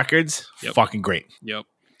first 2 records, fucking great. Yep.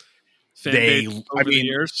 Fan base over the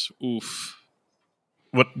years, oof.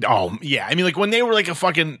 What? Oh, yeah. I mean, like when they were like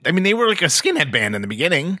they were like a skinhead band in the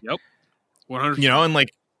beginning. Yep. 100%. And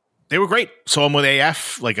like they were great. Saw them with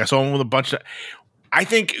AF. Like I saw them with a bunch of. I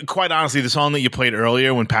think, quite honestly, the song that you played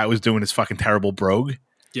earlier when Pat was doing his fucking terrible brogue.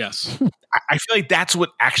 Yes. I feel like that's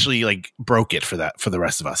what actually like broke it for the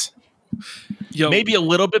rest of us. Yo, maybe a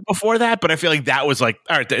little bit before that, but I feel like that was like,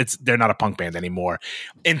 all right, they're not a punk band anymore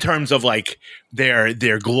in terms of like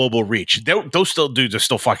their global reach. Those still dudes are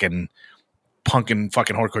still fucking punking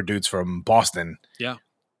fucking hardcore dudes from Boston. Yeah,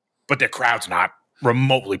 but their crowd's not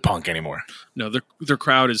remotely punk anymore. No, their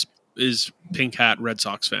crowd is pink hat Red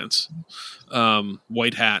Sox fans,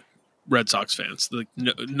 white hat Red Sox fans, the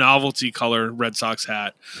novelty color Red Sox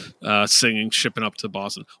hat, singing "Shipping Up to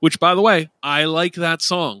Boston," which, by the way, I like that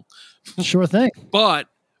song. Sure thing. But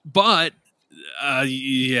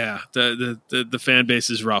yeah, the fan base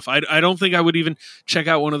is rough. I don't think I would even check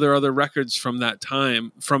out one of their other records from that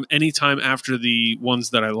time, from any time after the ones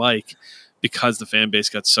that I like, because the fan base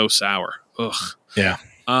got so sour. Ugh. Yeah.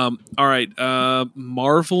 All right.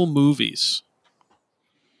 Marvel movies.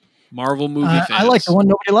 Marvel movie fans. I like the one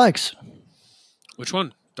nobody likes. Which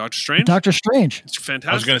one? Doctor Strange? Doctor Strange. It's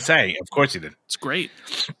fantastic. I was going to say, of course you did. It's great.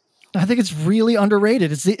 I think it's really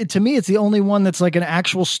underrated. To me, it's the only one that's like an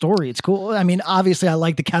actual story. It's cool. I mean, obviously, I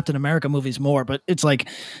like the Captain America movies more, but it's like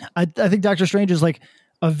I think Doctor Strange is like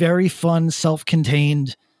a very fun,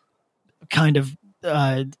 self-contained kind of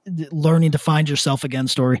learning to find yourself again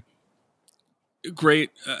story.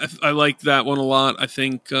 Great. I like that one a lot. I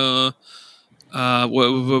think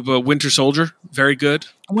Winter Soldier, very good.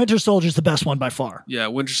 Winter Soldier is the best one by far. Yeah,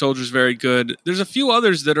 Winter Soldier is very good. There's a few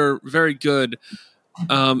others that are very good.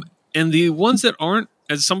 And the ones that aren't,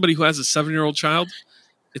 as somebody who has a 7-year-old child,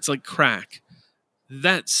 it's like crack.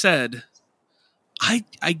 That said, I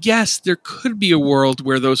guess there could be a world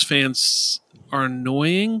where those fans are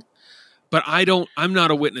annoying, but I'm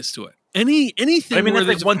not a witness to it. Anything. I mean, where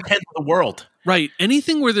that's like 1/10 of the world. Right.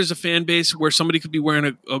 Anything where there's a fan base where somebody could be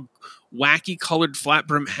wearing a wacky colored flat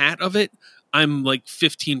brim hat of it, I'm like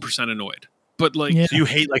 15% annoyed. But like, so you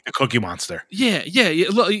hate like the Cookie Monster. Yeah.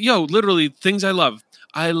 Yo, literally things I love.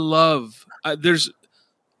 I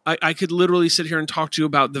could literally sit here and talk to you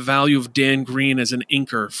about the value of Dan Green as an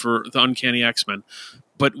inker for the Uncanny X-Men.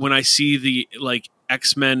 But when I see the like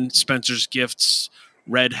X-Men Spencer's Gifts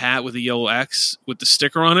red hat with a yellow X with the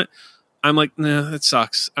sticker on it, I'm like, nah, that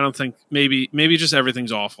sucks. I don't think maybe just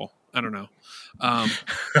everything's awful. I don't know.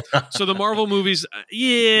 So the Marvel movies,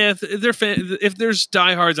 yeah, if there's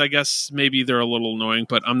diehards, I guess maybe they're a little annoying,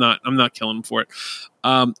 but I'm not killing them for it.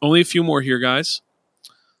 Only a few more here, guys.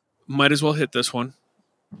 Might as well hit this one.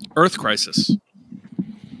 Earth Crisis.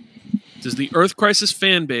 Does the Earth Crisis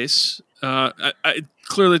fan base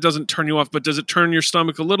clearly doesn't turn you off, but does it turn your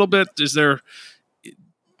stomach a little bit?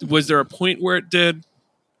 Was there a point where it did?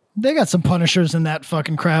 They got some Punishers in that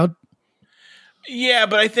fucking crowd. Yeah,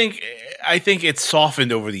 but I think it's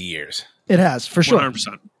softened over the years. It has, for sure.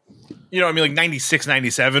 100%. You know, I mean, like 96,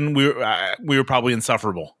 97, we were probably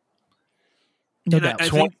insufferable. No doubt.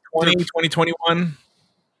 2020, 2021.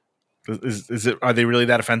 Is it? Are they really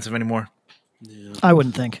that offensive anymore? Yeah. I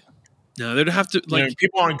wouldn't think. No, they'd have to like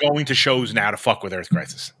people aren't going to shows now to fuck with Earth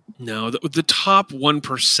Crisis. No, the top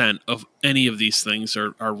 1% of any of these things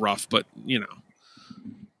are rough, but you know,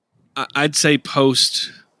 I'd say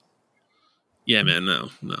post. Yeah, man,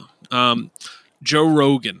 no. Joe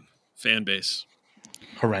Rogan fan base,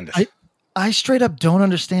 horrendous. I straight up don't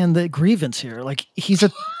understand the grievance here. Like, he's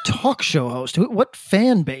a talk show host. What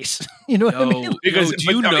fan base? You know what I mean? Because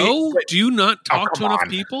do you not talk to enough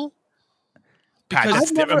people?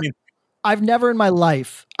 Because I've never in my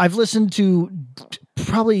life, I've listened to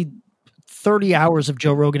probably 30 hours of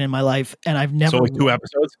Joe Rogan in my life, and I've never. So like 2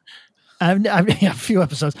 episodes? A few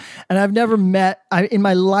episodes. And I've never met, in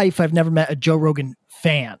my life, I've never met a Joe Rogan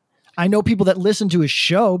fan. I know people that listen to his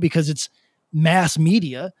show because it's mass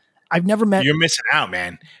media. I've never met. You're missing out,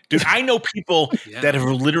 man. Dude, I know people that have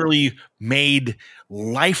literally made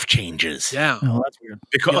life changes. Yeah. Oh, that's weird.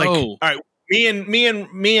 Because, like, all right,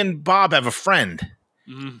 me and Bob have a friend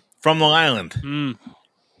from Long Island.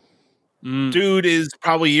 Dude is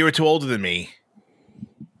probably a year or two older than me.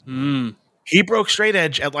 He broke straight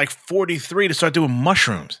edge at like 43 to start doing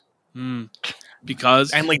mushrooms.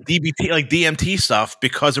 Because? And like DBT, like DMT stuff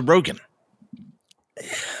because of Rogan.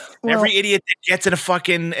 Well, every idiot that gets in a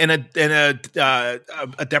fucking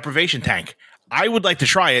a deprivation tank. I would like to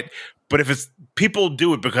try it, but if it's people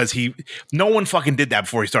do it because no one fucking did that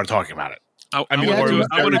before he started talking about it. I want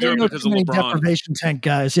to do it because of LeBron. Deprivation tank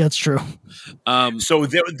guys. Yeah, that's true. So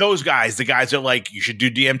those guys, the guys are like, you should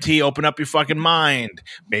do DMT, open up your fucking mind,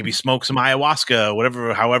 maybe smoke some ayahuasca,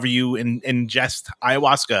 whatever, however you ingest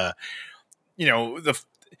ayahuasca. You know,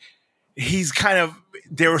 he's kind of,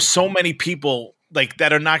 there are so many people like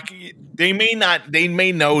that are not, they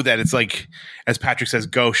may know that it's like, as Patrick says,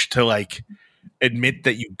 gauche to like admit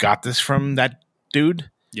that you got this from that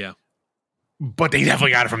dude. Yeah. But they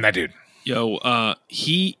definitely got it from that dude. Yo,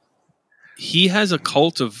 he has a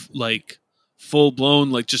cult of like full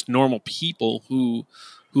blown, like just normal people who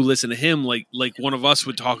listen to him. Like one of us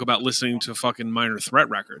would talk about listening to fucking Minor Threat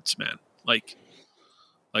records, man. Like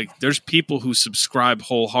there's people who subscribe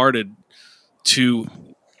wholehearted to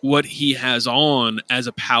what he has on as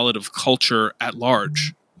a palette of culture at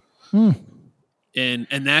large. And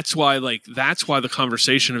that's why the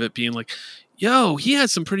conversation of it being like, yo, he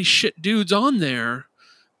had some pretty shit dudes on there.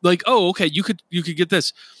 Like, oh, okay, you could get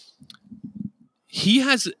this.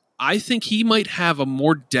 I think he might have a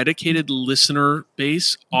more dedicated listener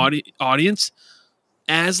base audience,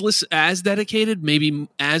 as dedicated, maybe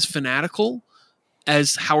as fanatical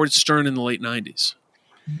as Howard Stern in the late 90s.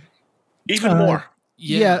 Even more.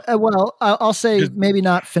 Yeah. Well, I'll say maybe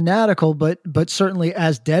not fanatical, but certainly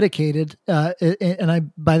as dedicated.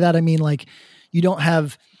 And by that I mean like you don't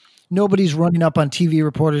have nobody's running up on TV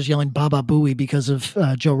reporters yelling "Baba Booey" because of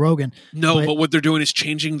Joe Rogan. No, but what they're doing is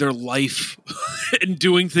changing their life and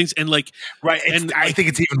doing things and like right. And I think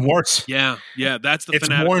it's even worse. Yeah, that's the it's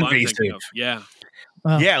fanatical more I'm invasive. thinking of.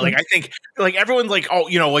 Yeah, like I think like everyone's like, oh,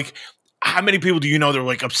 like. How many people do you know that are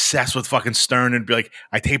like obsessed with fucking Stern and be like,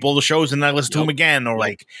 I tape all the shows and then I listen to them again, or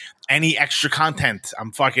like any extra content?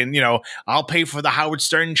 I'm fucking, I'll pay for the Howard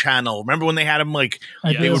Stern channel. Remember when they had him like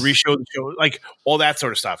they would reshow the show, like all that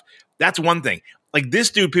sort of stuff. That's one thing. Like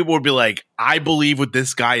this dude, people would be like, I believe what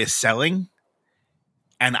this guy is selling,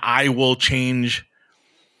 and I will change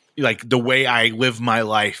like the way I live my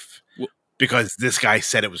life because this guy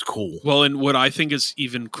said it was cool. Well, and what I think is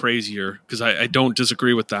even crazier, because I don't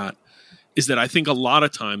disagree with that, is that I think a lot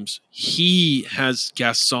of times he has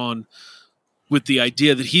guests on with the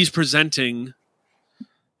idea that he's presenting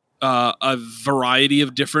a variety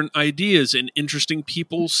of different ideas and interesting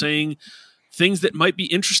people saying things that might be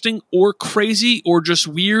interesting or crazy or just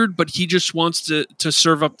weird, but he just wants to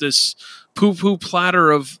serve up this poo-poo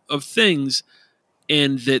platter of things,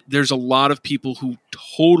 and that there's a lot of people who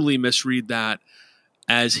totally misread that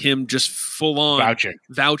as him just full on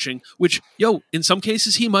vouching, which, in some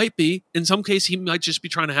cases he might be, in some cases he might just be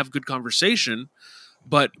trying to have good conversation,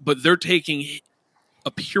 but they're taking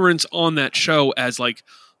appearance on that show as like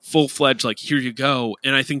full-fledged, like, here you go.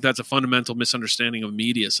 And I think that's a fundamental misunderstanding of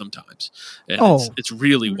media sometimes. And it's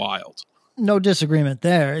really wild. No disagreement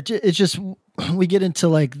there. It's just, we get into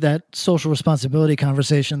like that social responsibility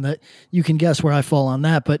conversation that you can guess where I fall on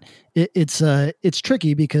that, but it's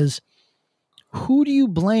tricky because who do you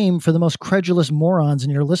blame for the most credulous morons in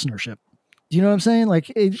your listenership? Do you know what I'm saying? Like,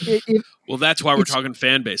 well, that's why we're talking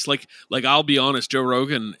fan base. Like I'll be honest, Joe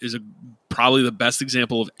Rogan is probably the best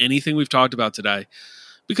example of anything we've talked about today,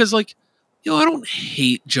 because like, I don't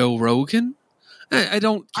hate Joe Rogan. I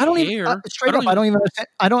don't care.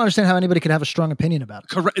 I don't understand how anybody could have a strong opinion about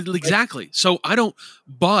it. Correct. Exactly. So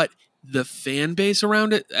but the fan base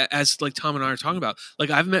around it, as like Tom and I are talking about, like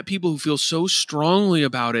I've met people who feel so strongly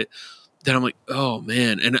about it that I'm like, oh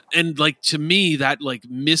man. And like, to me, that like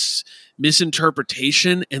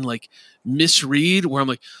misinterpretation and like misread, where I'm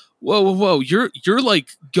like, whoa, you're like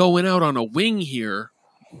going out on a wing here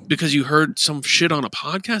because you heard some shit on a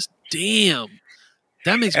podcast. Damn.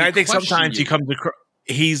 That makes me I think sometimes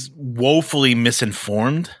he's woefully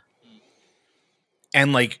misinformed.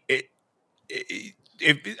 And like,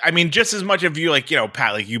 just as much of you, like,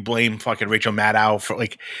 Pat, like you blame fucking Rachel Maddow for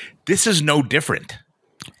like, this is no different.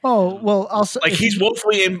 Oh, well, also like he's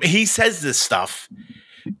woefully, he says this stuff,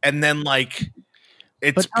 and then like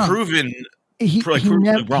it's proven he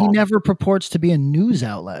never purports to be a news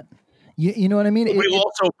outlet. You know what I mean?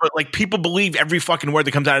 But like people believe every fucking word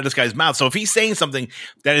that comes out of this guy's mouth. So if he's saying something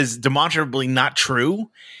that is demonstrably not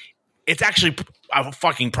true, it's actually a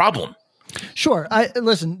fucking problem. Sure.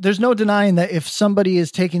 Listen, there's no denying that if somebody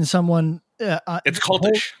is taking someone, it's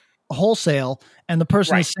cultish. Wholesale, and the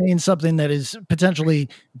person is saying something that is potentially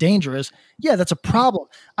dangerous, that's a problem.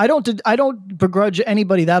 I don't begrudge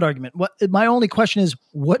anybody that argument. My only question is,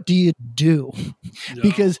 what do you do? No.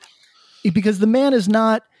 Because the man is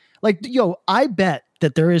not like, I bet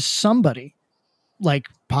that there is somebody, like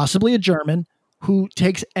possibly a German, who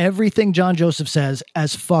takes everything John Joseph says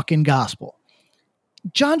as fucking gospel.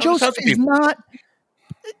 John Joseph is not.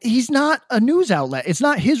 He's not a news outlet. It's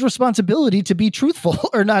not his responsibility to be truthful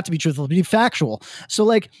or not to be truthful, to be factual. So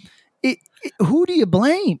like, who do you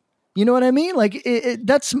blame? You know what I mean? Like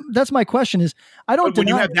that's my question is, I don't when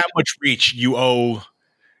you have that much reach, you owe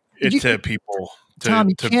it to people. Tom,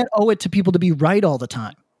 you can't owe it to people to be right all the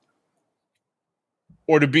time.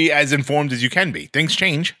 Or to be as informed as you can be. Things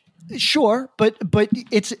change. Sure, but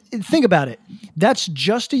think about it. That's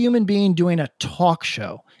just a human being doing a talk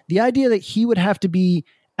show. The idea that he would have to be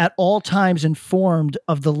at all times informed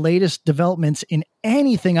of the latest developments in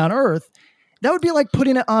anything on Earth, that would be like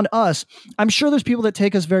putting it on us. I'm sure there's people that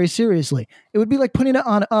take us very seriously. It would be like putting it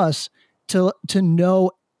on us to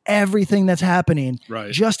know everything that's happening,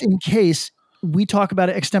 just in case we talk about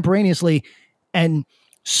it extemporaneously and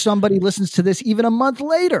somebody listens to this even a month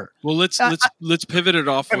later. Well, let's pivot it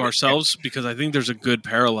off of ourselves, because I think there's a good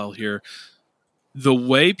parallel here. The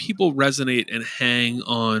way people resonate and hang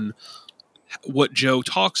on what Joe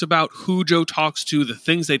talks about, who Joe talks to, the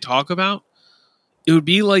things they talk about, it would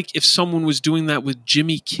be like if someone was doing that with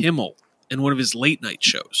Jimmy Kimmel in one of his late night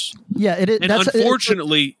shows. Yeah, it is. And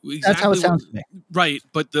unfortunately, that's how it sounds to me. Right,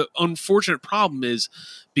 but the unfortunate problem is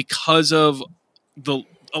because of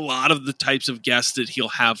a lot of the types of guests that he'll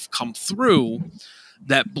have come through,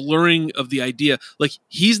 that blurring of the idea. Like,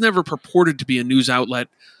 he's never purported to be a news outlet,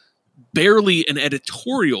 barely an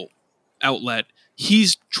editorial outlet.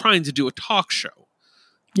 He's trying to do a talk show.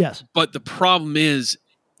 Yes. But the problem is,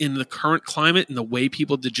 in the current climate and the way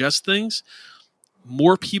people digest things,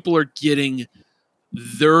 more people are getting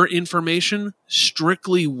their information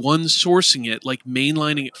strictly one sourcing it, like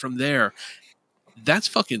mainlining it from there. That's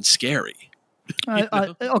fucking scary.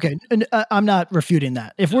 Okay, and I'm not refuting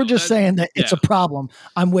that. If we're just saying that it's a problem,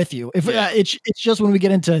 I'm with you. If it's just when we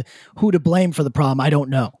get into who to blame for the problem, I don't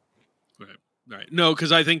know. Right. No,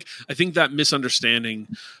 because I think that misunderstanding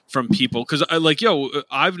from people, because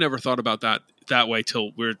I've never thought about that way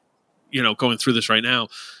till we're, going through this right now.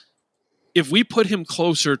 If we put him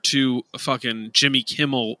closer to a fucking Jimmy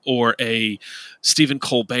Kimmel or a Stephen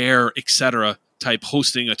Colbert, etc., type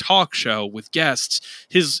hosting a talk show with guests,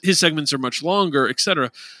 his segments are much longer,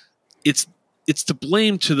 etc. It's to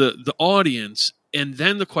blame to the audience, and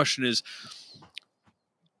then the question is,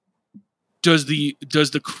 does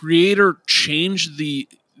the creator change the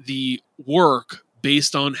work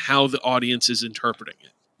based on how the audience is interpreting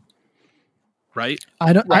it? Right?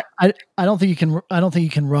 I don't think you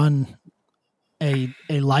can run a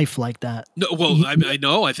life like that. No, well, I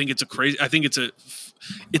know. I think it's a crazy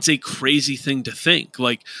thing to think.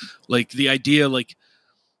 Like the idea,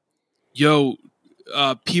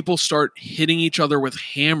 people start hitting each other with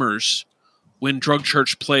hammers when Drug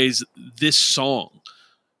Church plays this song.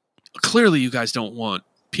 Clearly, you guys don't want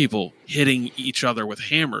people hitting each other with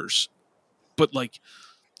hammers, but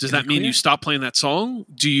does that mean you stop playing that song?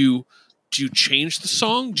 Do you change the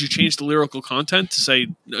song? Do you change the lyrical content to say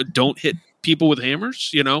don't hit people with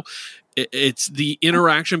hammers? It's the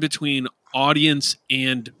interaction between audience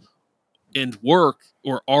and work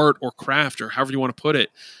or art or craft or however you want to put it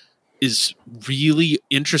is really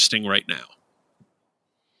interesting right now.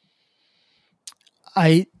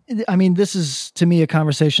 I mean, this is to me a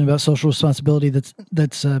conversation about social responsibility that's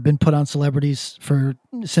been put on celebrities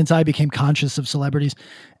since I became conscious of celebrities,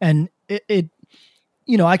 and I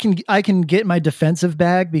can get my defensive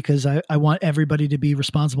bag because I want everybody to be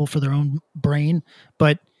responsible for their own brain.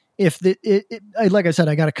 But like I said,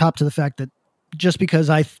 I got to cop to the fact that just because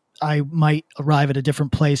I might arrive at a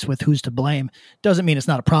different place with who's to blame doesn't mean it's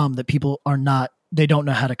not a problem that people they don't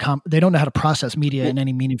know how to process media in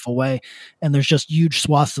any meaningful way. And there's just huge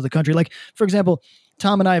swaths of the country. Like, for example,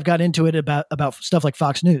 Tom and I have got into it about stuff like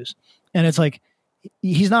Fox News, and it's like,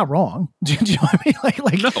 he's not wrong. Do you know what I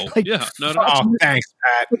mean? Not at all. Thanks,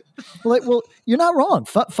 Pat. Well, you're not wrong.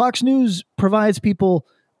 Fox News provides people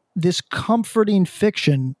this comforting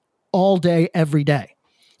fiction all day, every day.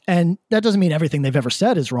 And that doesn't mean everything they've ever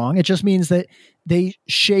said is wrong. It just means that they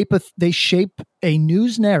shape a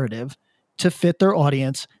news narrative to fit their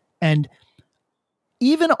audience. And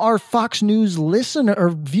even our Fox News listener or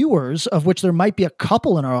viewers, of which there might be a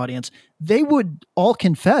couple in our audience, they would all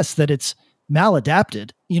confess that it's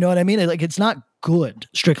maladapted. You know what I mean? It's not good,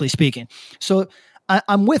 strictly speaking. So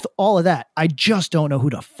I'm with all of that. I just don't know who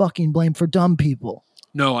to fucking blame for dumb people.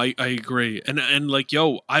 No, I agree. And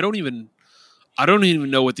I don't even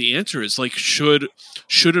know what the answer is. Should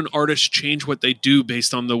an artist change what they do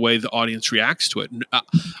based on the way the audience reacts to it?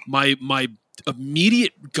 My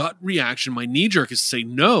immediate gut reaction, my knee jerk, is to say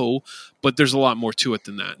no, but there's a lot more to it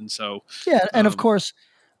than that. And so, yeah. And of course,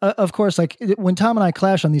 when Tom and I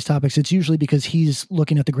clash on these topics, it's usually because he's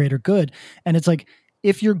looking at the greater good. And it's like,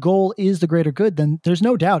 if your goal is the greater good, then there's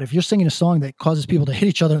no doubt if you're singing a song that causes people to hit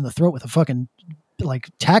each other in the throat with a fucking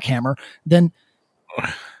tack hammer, then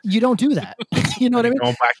you don't do that. You know what I mean?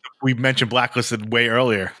 Going back, we mentioned Blacklisted way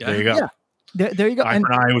earlier. Yeah. There you go. Yeah. There you go. And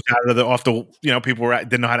I was people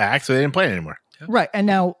didn't know how to act, so they didn't play it anymore. Right. And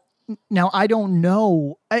now I don't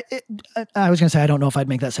know. I was going to say I don't know if I'd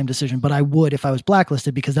make that same decision, but I would if I was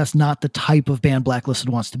Blacklisted, because that's not the type of band Blacklisted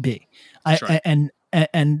wants to be. Right.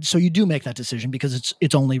 And so you do make that decision because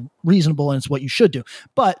it's only reasonable and it's what you should do.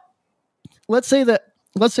 But let's say that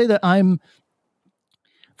I'm,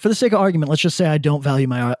 for the sake of argument, let's just say I don't value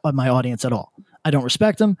my audience at all. I don't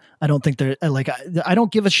respect them. I don't think they're I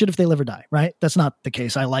don't give a shit if they live or die. Right? That's not the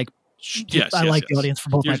case. I like the audience for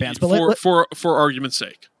both my bands. But for argument's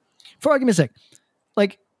sake, what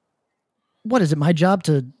is it? My job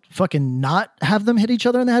to fucking not have them hit each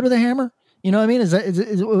other in the head with a hammer? You know what I mean?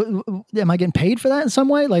 Am I getting paid for that in some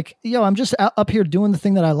way? I'm just up here doing the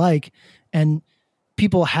thing that I like, and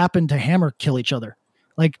people happen to hammer kill each other.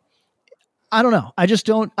 I don't know. I just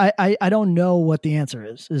don't. I don't know what the answer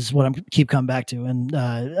is what I keep coming back to. And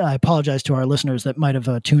I apologize to our listeners that might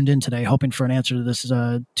have tuned in today hoping for an answer to this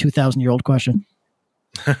 2,000-year-old question.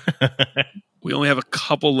 We only have a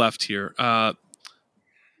couple left here.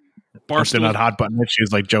 They're not hot button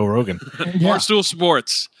issues like Joe Rogan. Barstool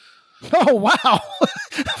Sports. Oh wow!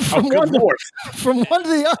 from one to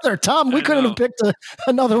the other, Tom. We couldn't have picked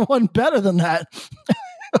another one better than that.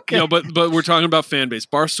 Okay, but we're talking about fan base.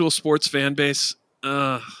 Barstool Sports fan base,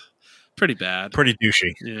 pretty bad, pretty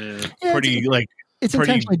douchey. Yeah, pretty it's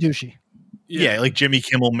intentionally douchey. Yeah, like Jimmy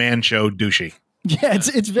Kimmel Man Show douchey. Yeah,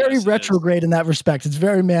 it's very retrograde in that respect. It's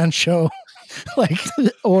very Man Show, like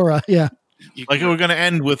aura. Yeah. Like we're gonna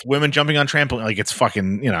end with women jumping on trampoline. Like it's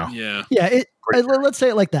fucking, Yeah. Yeah. Let's say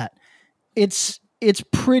it like that. It's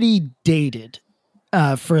pretty dated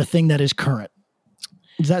for a thing that is current.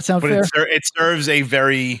 Does that sound fair? It serves a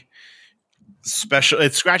very special.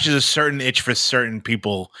 It scratches a certain itch for certain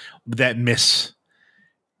people that miss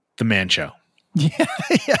the Man Show. Yeah,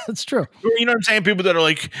 that's true. You know what I'm saying? People that are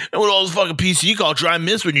like, what all this fucking PC culture I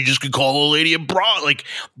miss when you just could call a lady a broad. Like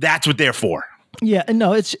that's what they're for. Yeah,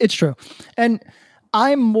 no, it's true, and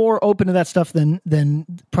I'm more open to that stuff than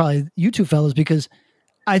probably you two fellas because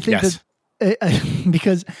I think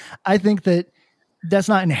because I think that that's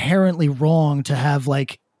not inherently wrong to have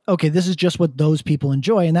like, okay, this is just what those people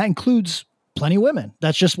enjoy, and that includes plenty of women.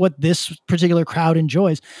 That's just what this particular crowd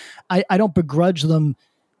enjoys. I don't begrudge them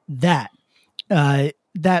that.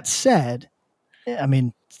 That said, I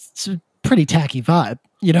mean, it's a pretty tacky vibe,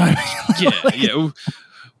 you know what I mean? Yeah.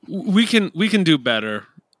 We can do better,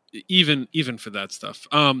 even for that stuff.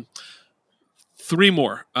 3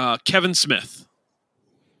 more. Kevin Smith.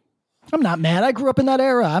 I'm not mad. I grew up in that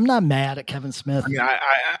era. I'm not mad at Kevin Smith. I mean,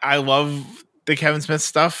 I love the Kevin Smith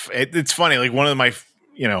stuff. It's funny. Like one of my,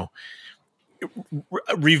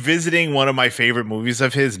 revisiting one of my favorite movies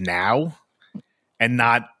of his now, and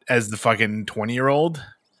not as the fucking 20-year-old.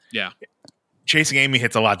 Yeah. Chasing Amy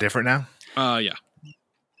hits a lot different now. Yeah.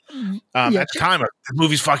 At the time, the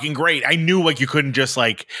movie's fucking great. I knew like you couldn't just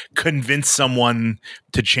like convince someone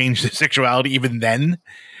to change their sexuality even then.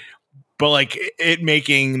 But like it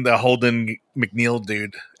making the Holden McNeil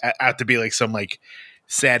dude out to be like some like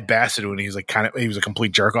sad bastard when he's like he was a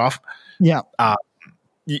complete jerk off. Yeah.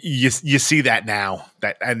 You see that now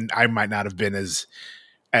and I might not have been as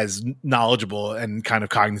knowledgeable and kind of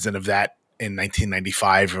cognizant of that in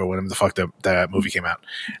 1995 or whenever the fuck the movie came out.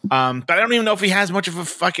 But I don't even know if he has much of a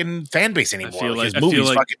fucking fan base anymore. I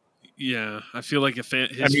feel like his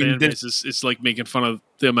fan base is like making fun of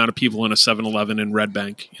the amount of people in a 7-Eleven in Red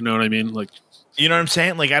Bank. You know what I mean? Like, you know what I'm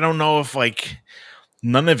saying? Like, I don't know if like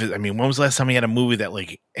none of it. I mean, when was the last time he had a movie that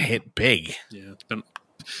like hit big? Yeah, it's been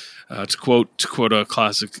to quote a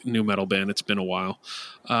classic new metal band. It's been a while.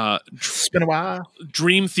 It's been a while.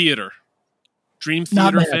 Dream Theater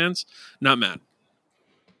fans, not mad.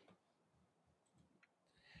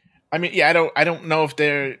 I mean, yeah, I don't know if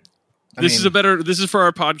they're. This is for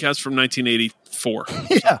our podcast from 1984.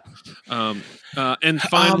 Yeah. And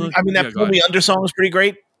finally, I mean, that Pull Me Under song was pretty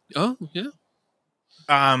great. Oh yeah.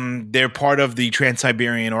 They're part of the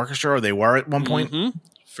Trans-Siberian Orchestra, or they were at one point. Mm-hmm.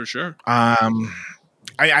 For sure.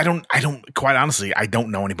 I don't quite honestly, I don't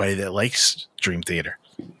know anybody that likes Dream Theater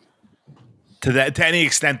to any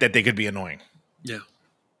extent that they could be annoying. Yeah.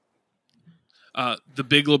 The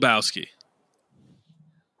Big Lebowski.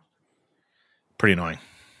 Pretty annoying.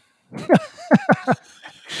 It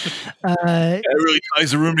really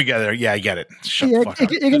ties the room together. Yeah, I get it.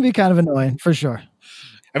 It can be kind of annoying for sure.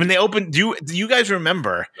 I mean, they opened. Do you guys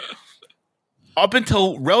remember? Up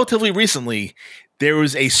until relatively recently, there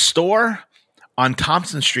was a store on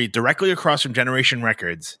Thompson Street directly across from Generation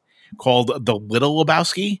Records called The Little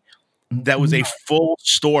Lebowski. That was a full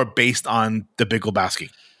store based on The Big Lebowski.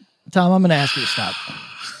 Tom, I'm going to ask you to stop.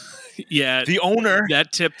 Yeah, the owner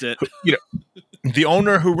that tipped it. The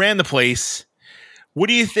owner who ran the place. What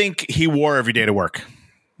do you think he wore every day to work?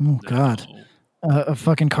 Oh God, a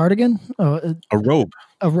fucking cardigan? Oh, a robe.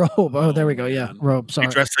 A robe. Oh, there we go. Yeah, robe. Sorry.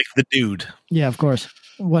 He dressed like the dude. Yeah, of course.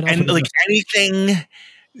 What else? And like anything.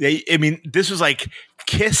 I mean, this was like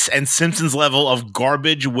Kiss and Simpsons level of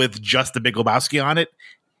garbage with just The Big Lebowski on it.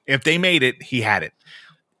 If they made it, he had it.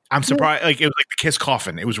 I'm surprised. Like it was like the Kiss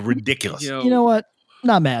coffin. It was ridiculous. You know what?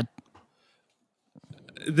 Not mad.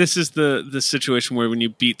 This is the situation where when you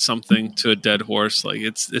beat something to a dead horse, like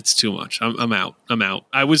it's too much. I'm out.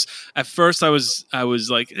 I was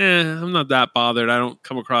like, I'm not that bothered. I don't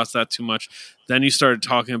come across that too much. Then you started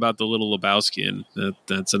talking about the Little Lebowski, and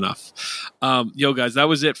that's enough. Guys, that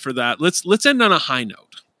was it for that. Let's end on a high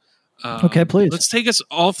note. Okay, please. Let's take us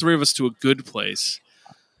all three of us to a good place.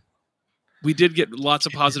 We did get lots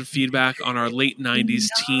of positive feedback on our late 90s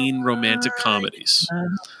teen romantic comedies.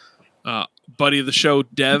 Buddy of the show,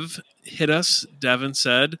 Dev, hit us. Devin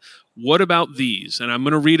said, "What about these?" And I'm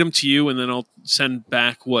going to read them to you, and then I'll send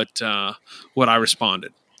back what I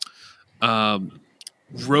responded.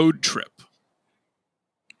 Road Trip.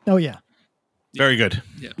 Oh yeah. Very good.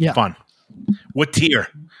 Yeah. Fun. What tier?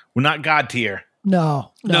 We're not God tier.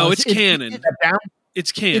 No, it's canon.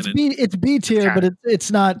 It's canon. It's B tier, but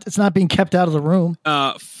it's not being kept out of the room.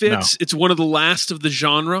 Fits. It's one of the last of the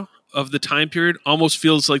genre of the time period. Almost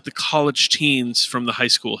feels like the college teens from the high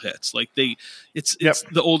school hits. Like it's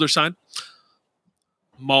the older side.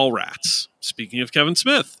 Mallrats. Speaking of Kevin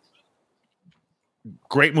Smith.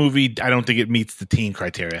 Great movie. I don't think it meets the teen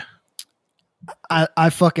criteria.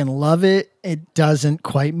 I fucking love it. It doesn't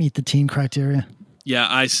quite meet the teen criteria. Yeah,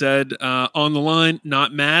 I said on the line,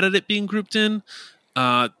 not mad at it being grouped in.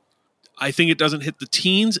 I think it doesn't hit the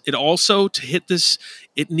teens. It also, to hit this,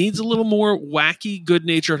 it needs a little more wacky,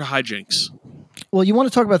 good-natured hijinks. Well, you want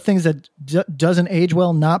to talk about things that doesn't age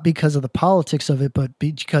well, not because of the politics of it, but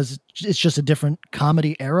because it's just a different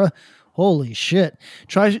comedy era. Holy shit.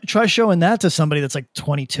 Try showing that to somebody that's like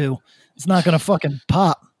 22. It's not going to fucking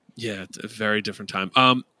pop. Yeah, it's a very different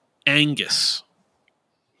time. Angus.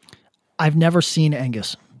 I've never seen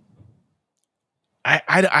Angus.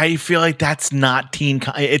 I feel like that's not teen.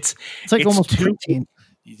 It's like almost preteen.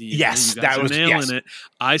 Yes, you guys that was nailing it.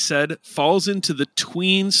 I said falls into the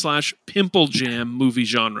tween/pimple jam movie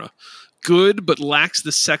genre. Good, but lacks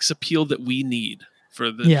the sex appeal that we need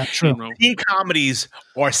for the true. Teen comedies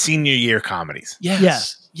or senior year comedies.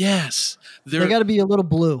 Yes. They got to be a little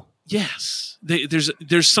blue. Yes,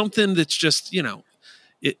 there's something that's just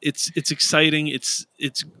it's exciting. It's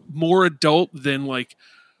more adult than like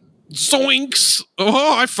zoinks.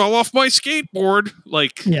 Oh, I fell off my skateboard.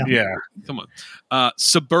 Like come on.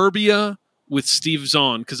 Suburbia with Steve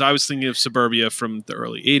Zahn, because I was thinking of Suburbia from the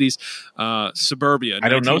early 80s. Suburbia. I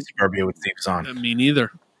don't know Suburbia with Steve Zahn. Me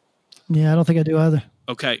neither. Yeah, I don't think I do either.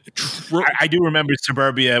 Okay. I do remember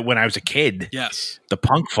Suburbia when I was a kid. Yes. The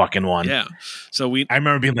punk fucking one. Yeah. So I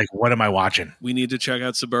remember being like, what am I watching? We need to check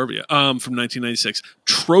out Suburbia from 1996.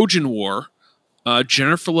 Trojan War,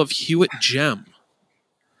 Jennifer Love Hewitt Gem.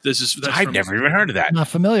 I've never even heard of that. Not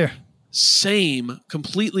familiar. Same,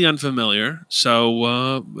 completely unfamiliar.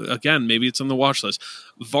 So again, maybe it's on the watch list.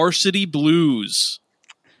 Varsity Blues.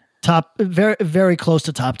 Top, very, very close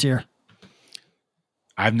to top tier.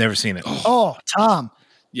 I've never seen it. Oh, Tom.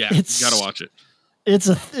 Yeah, you gotta watch it. It's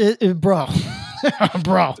bro.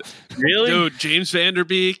 Bro. Really? Dude, James Van Der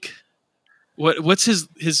Beek. What's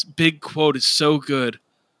his big quote is so good.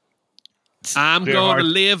 I'm going to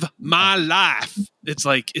live my life. It's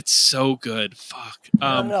like, it's so good. Fuck.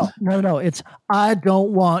 No. It's, I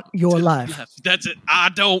don't want your life. That's it. I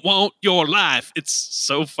don't want your life. It's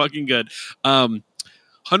so fucking good.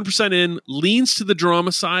 100% in, leans to the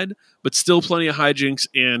drama side, but still plenty of hijinks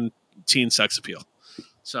and teen sex appeal.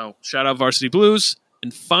 So shout out Varsity Blues.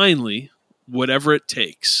 And finally, Whatever It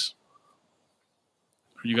Takes.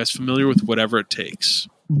 Are you guys familiar with Whatever It Takes?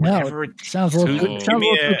 No, it sounds a little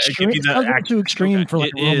too extreme for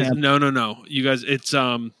like romance. No. You guys, it's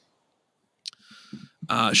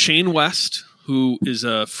Shane West, who is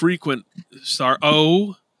a frequent star.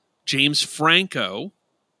 James Franco.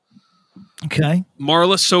 Okay.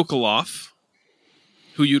 Marla Sokoloff,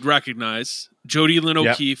 who you'd recognize. Jodie Lynn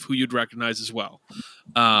O'Keefe, who you'd recognize as well.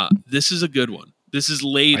 This is a good one. This is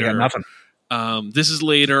later. I got nothing. This is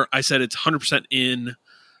later. I said it's 100% in.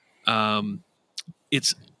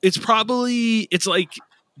 It's probably like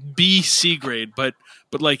B, C grade, but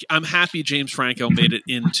like I'm happy James Franco made it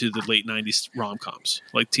into the late 90s rom-coms,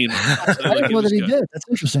 like teen rom-coms. I didn't know that he did. That's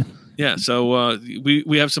interesting. Yeah, so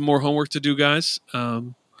we have some more homework to do, guys.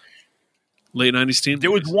 Late 90s teen.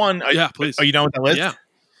 There was one. Yeah, please. Are you done with that list? Yeah.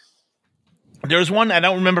 There was one. I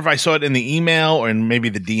don't remember if I saw it in the email or in maybe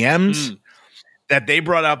the DMs that they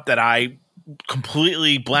brought up that I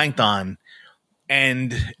completely blanked on.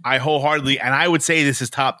 And I wholeheartedly, and I would say this is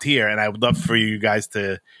top tier, and I would love for you guys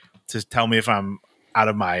to tell me if I'm out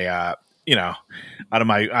of my, out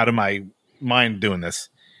of my mind doing this.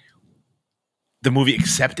 The movie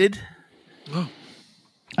Accepted. Oh,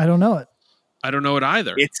 I don't know it. I don't know it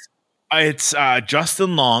either. It's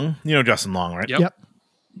Justin Long. You know Justin Long, right? Yep.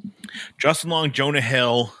 Justin Long, Jonah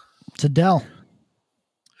Hill. It's Adele.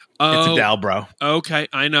 It's Adele, bro. Okay,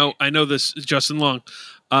 I know this. Justin Long.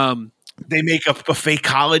 They make a fake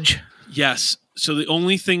college. Yes. So the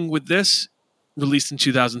only thing with this, released in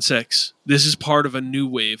 2006, this is part of a new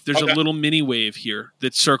wave. There's a little mini wave here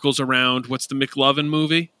that circles around. What's the McLovin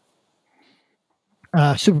movie?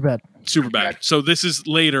 Superbad. So this is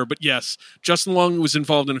later, but yes, Justin Long was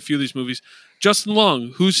involved in a few of these movies. Justin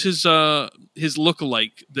Long, who's his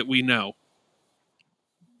lookalike that we know?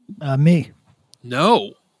 Me.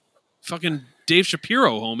 No. Fucking Dave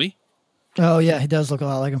Shapiro, homie. Oh yeah, he does look a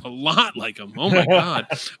lot like him. A lot like him. Oh my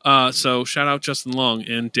god. So shout out Justin Long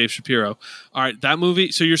and Dave Shapiro. All right, that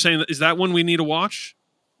movie. So you're saying is that one we need to watch,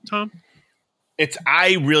 Tom?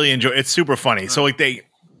 I really enjoy. It's super funny. So like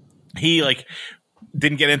he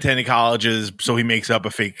didn't get into any colleges, so he makes up a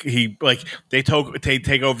fake. They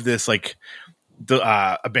take over this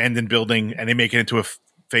the abandoned building and they make it into a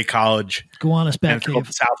fake college. Gowanus and it's called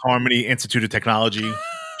the South Harmony Institute of Technology.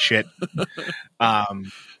 Shit.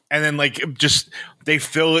 And then they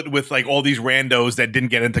fill it with all these randos that didn't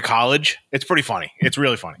get into college. It's pretty funny. It's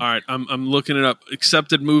really funny. All right, I'm looking it up.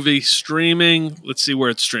 Accepted movie streaming. Let's see where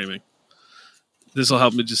it's streaming. This will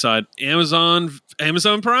help me decide. Amazon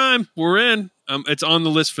Prime. We're in. It's on the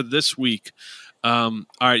list for this week. All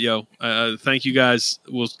right, yo. Thank you guys.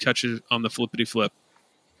 We'll catch you on the flippity flip.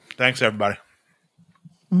 Thanks, everybody.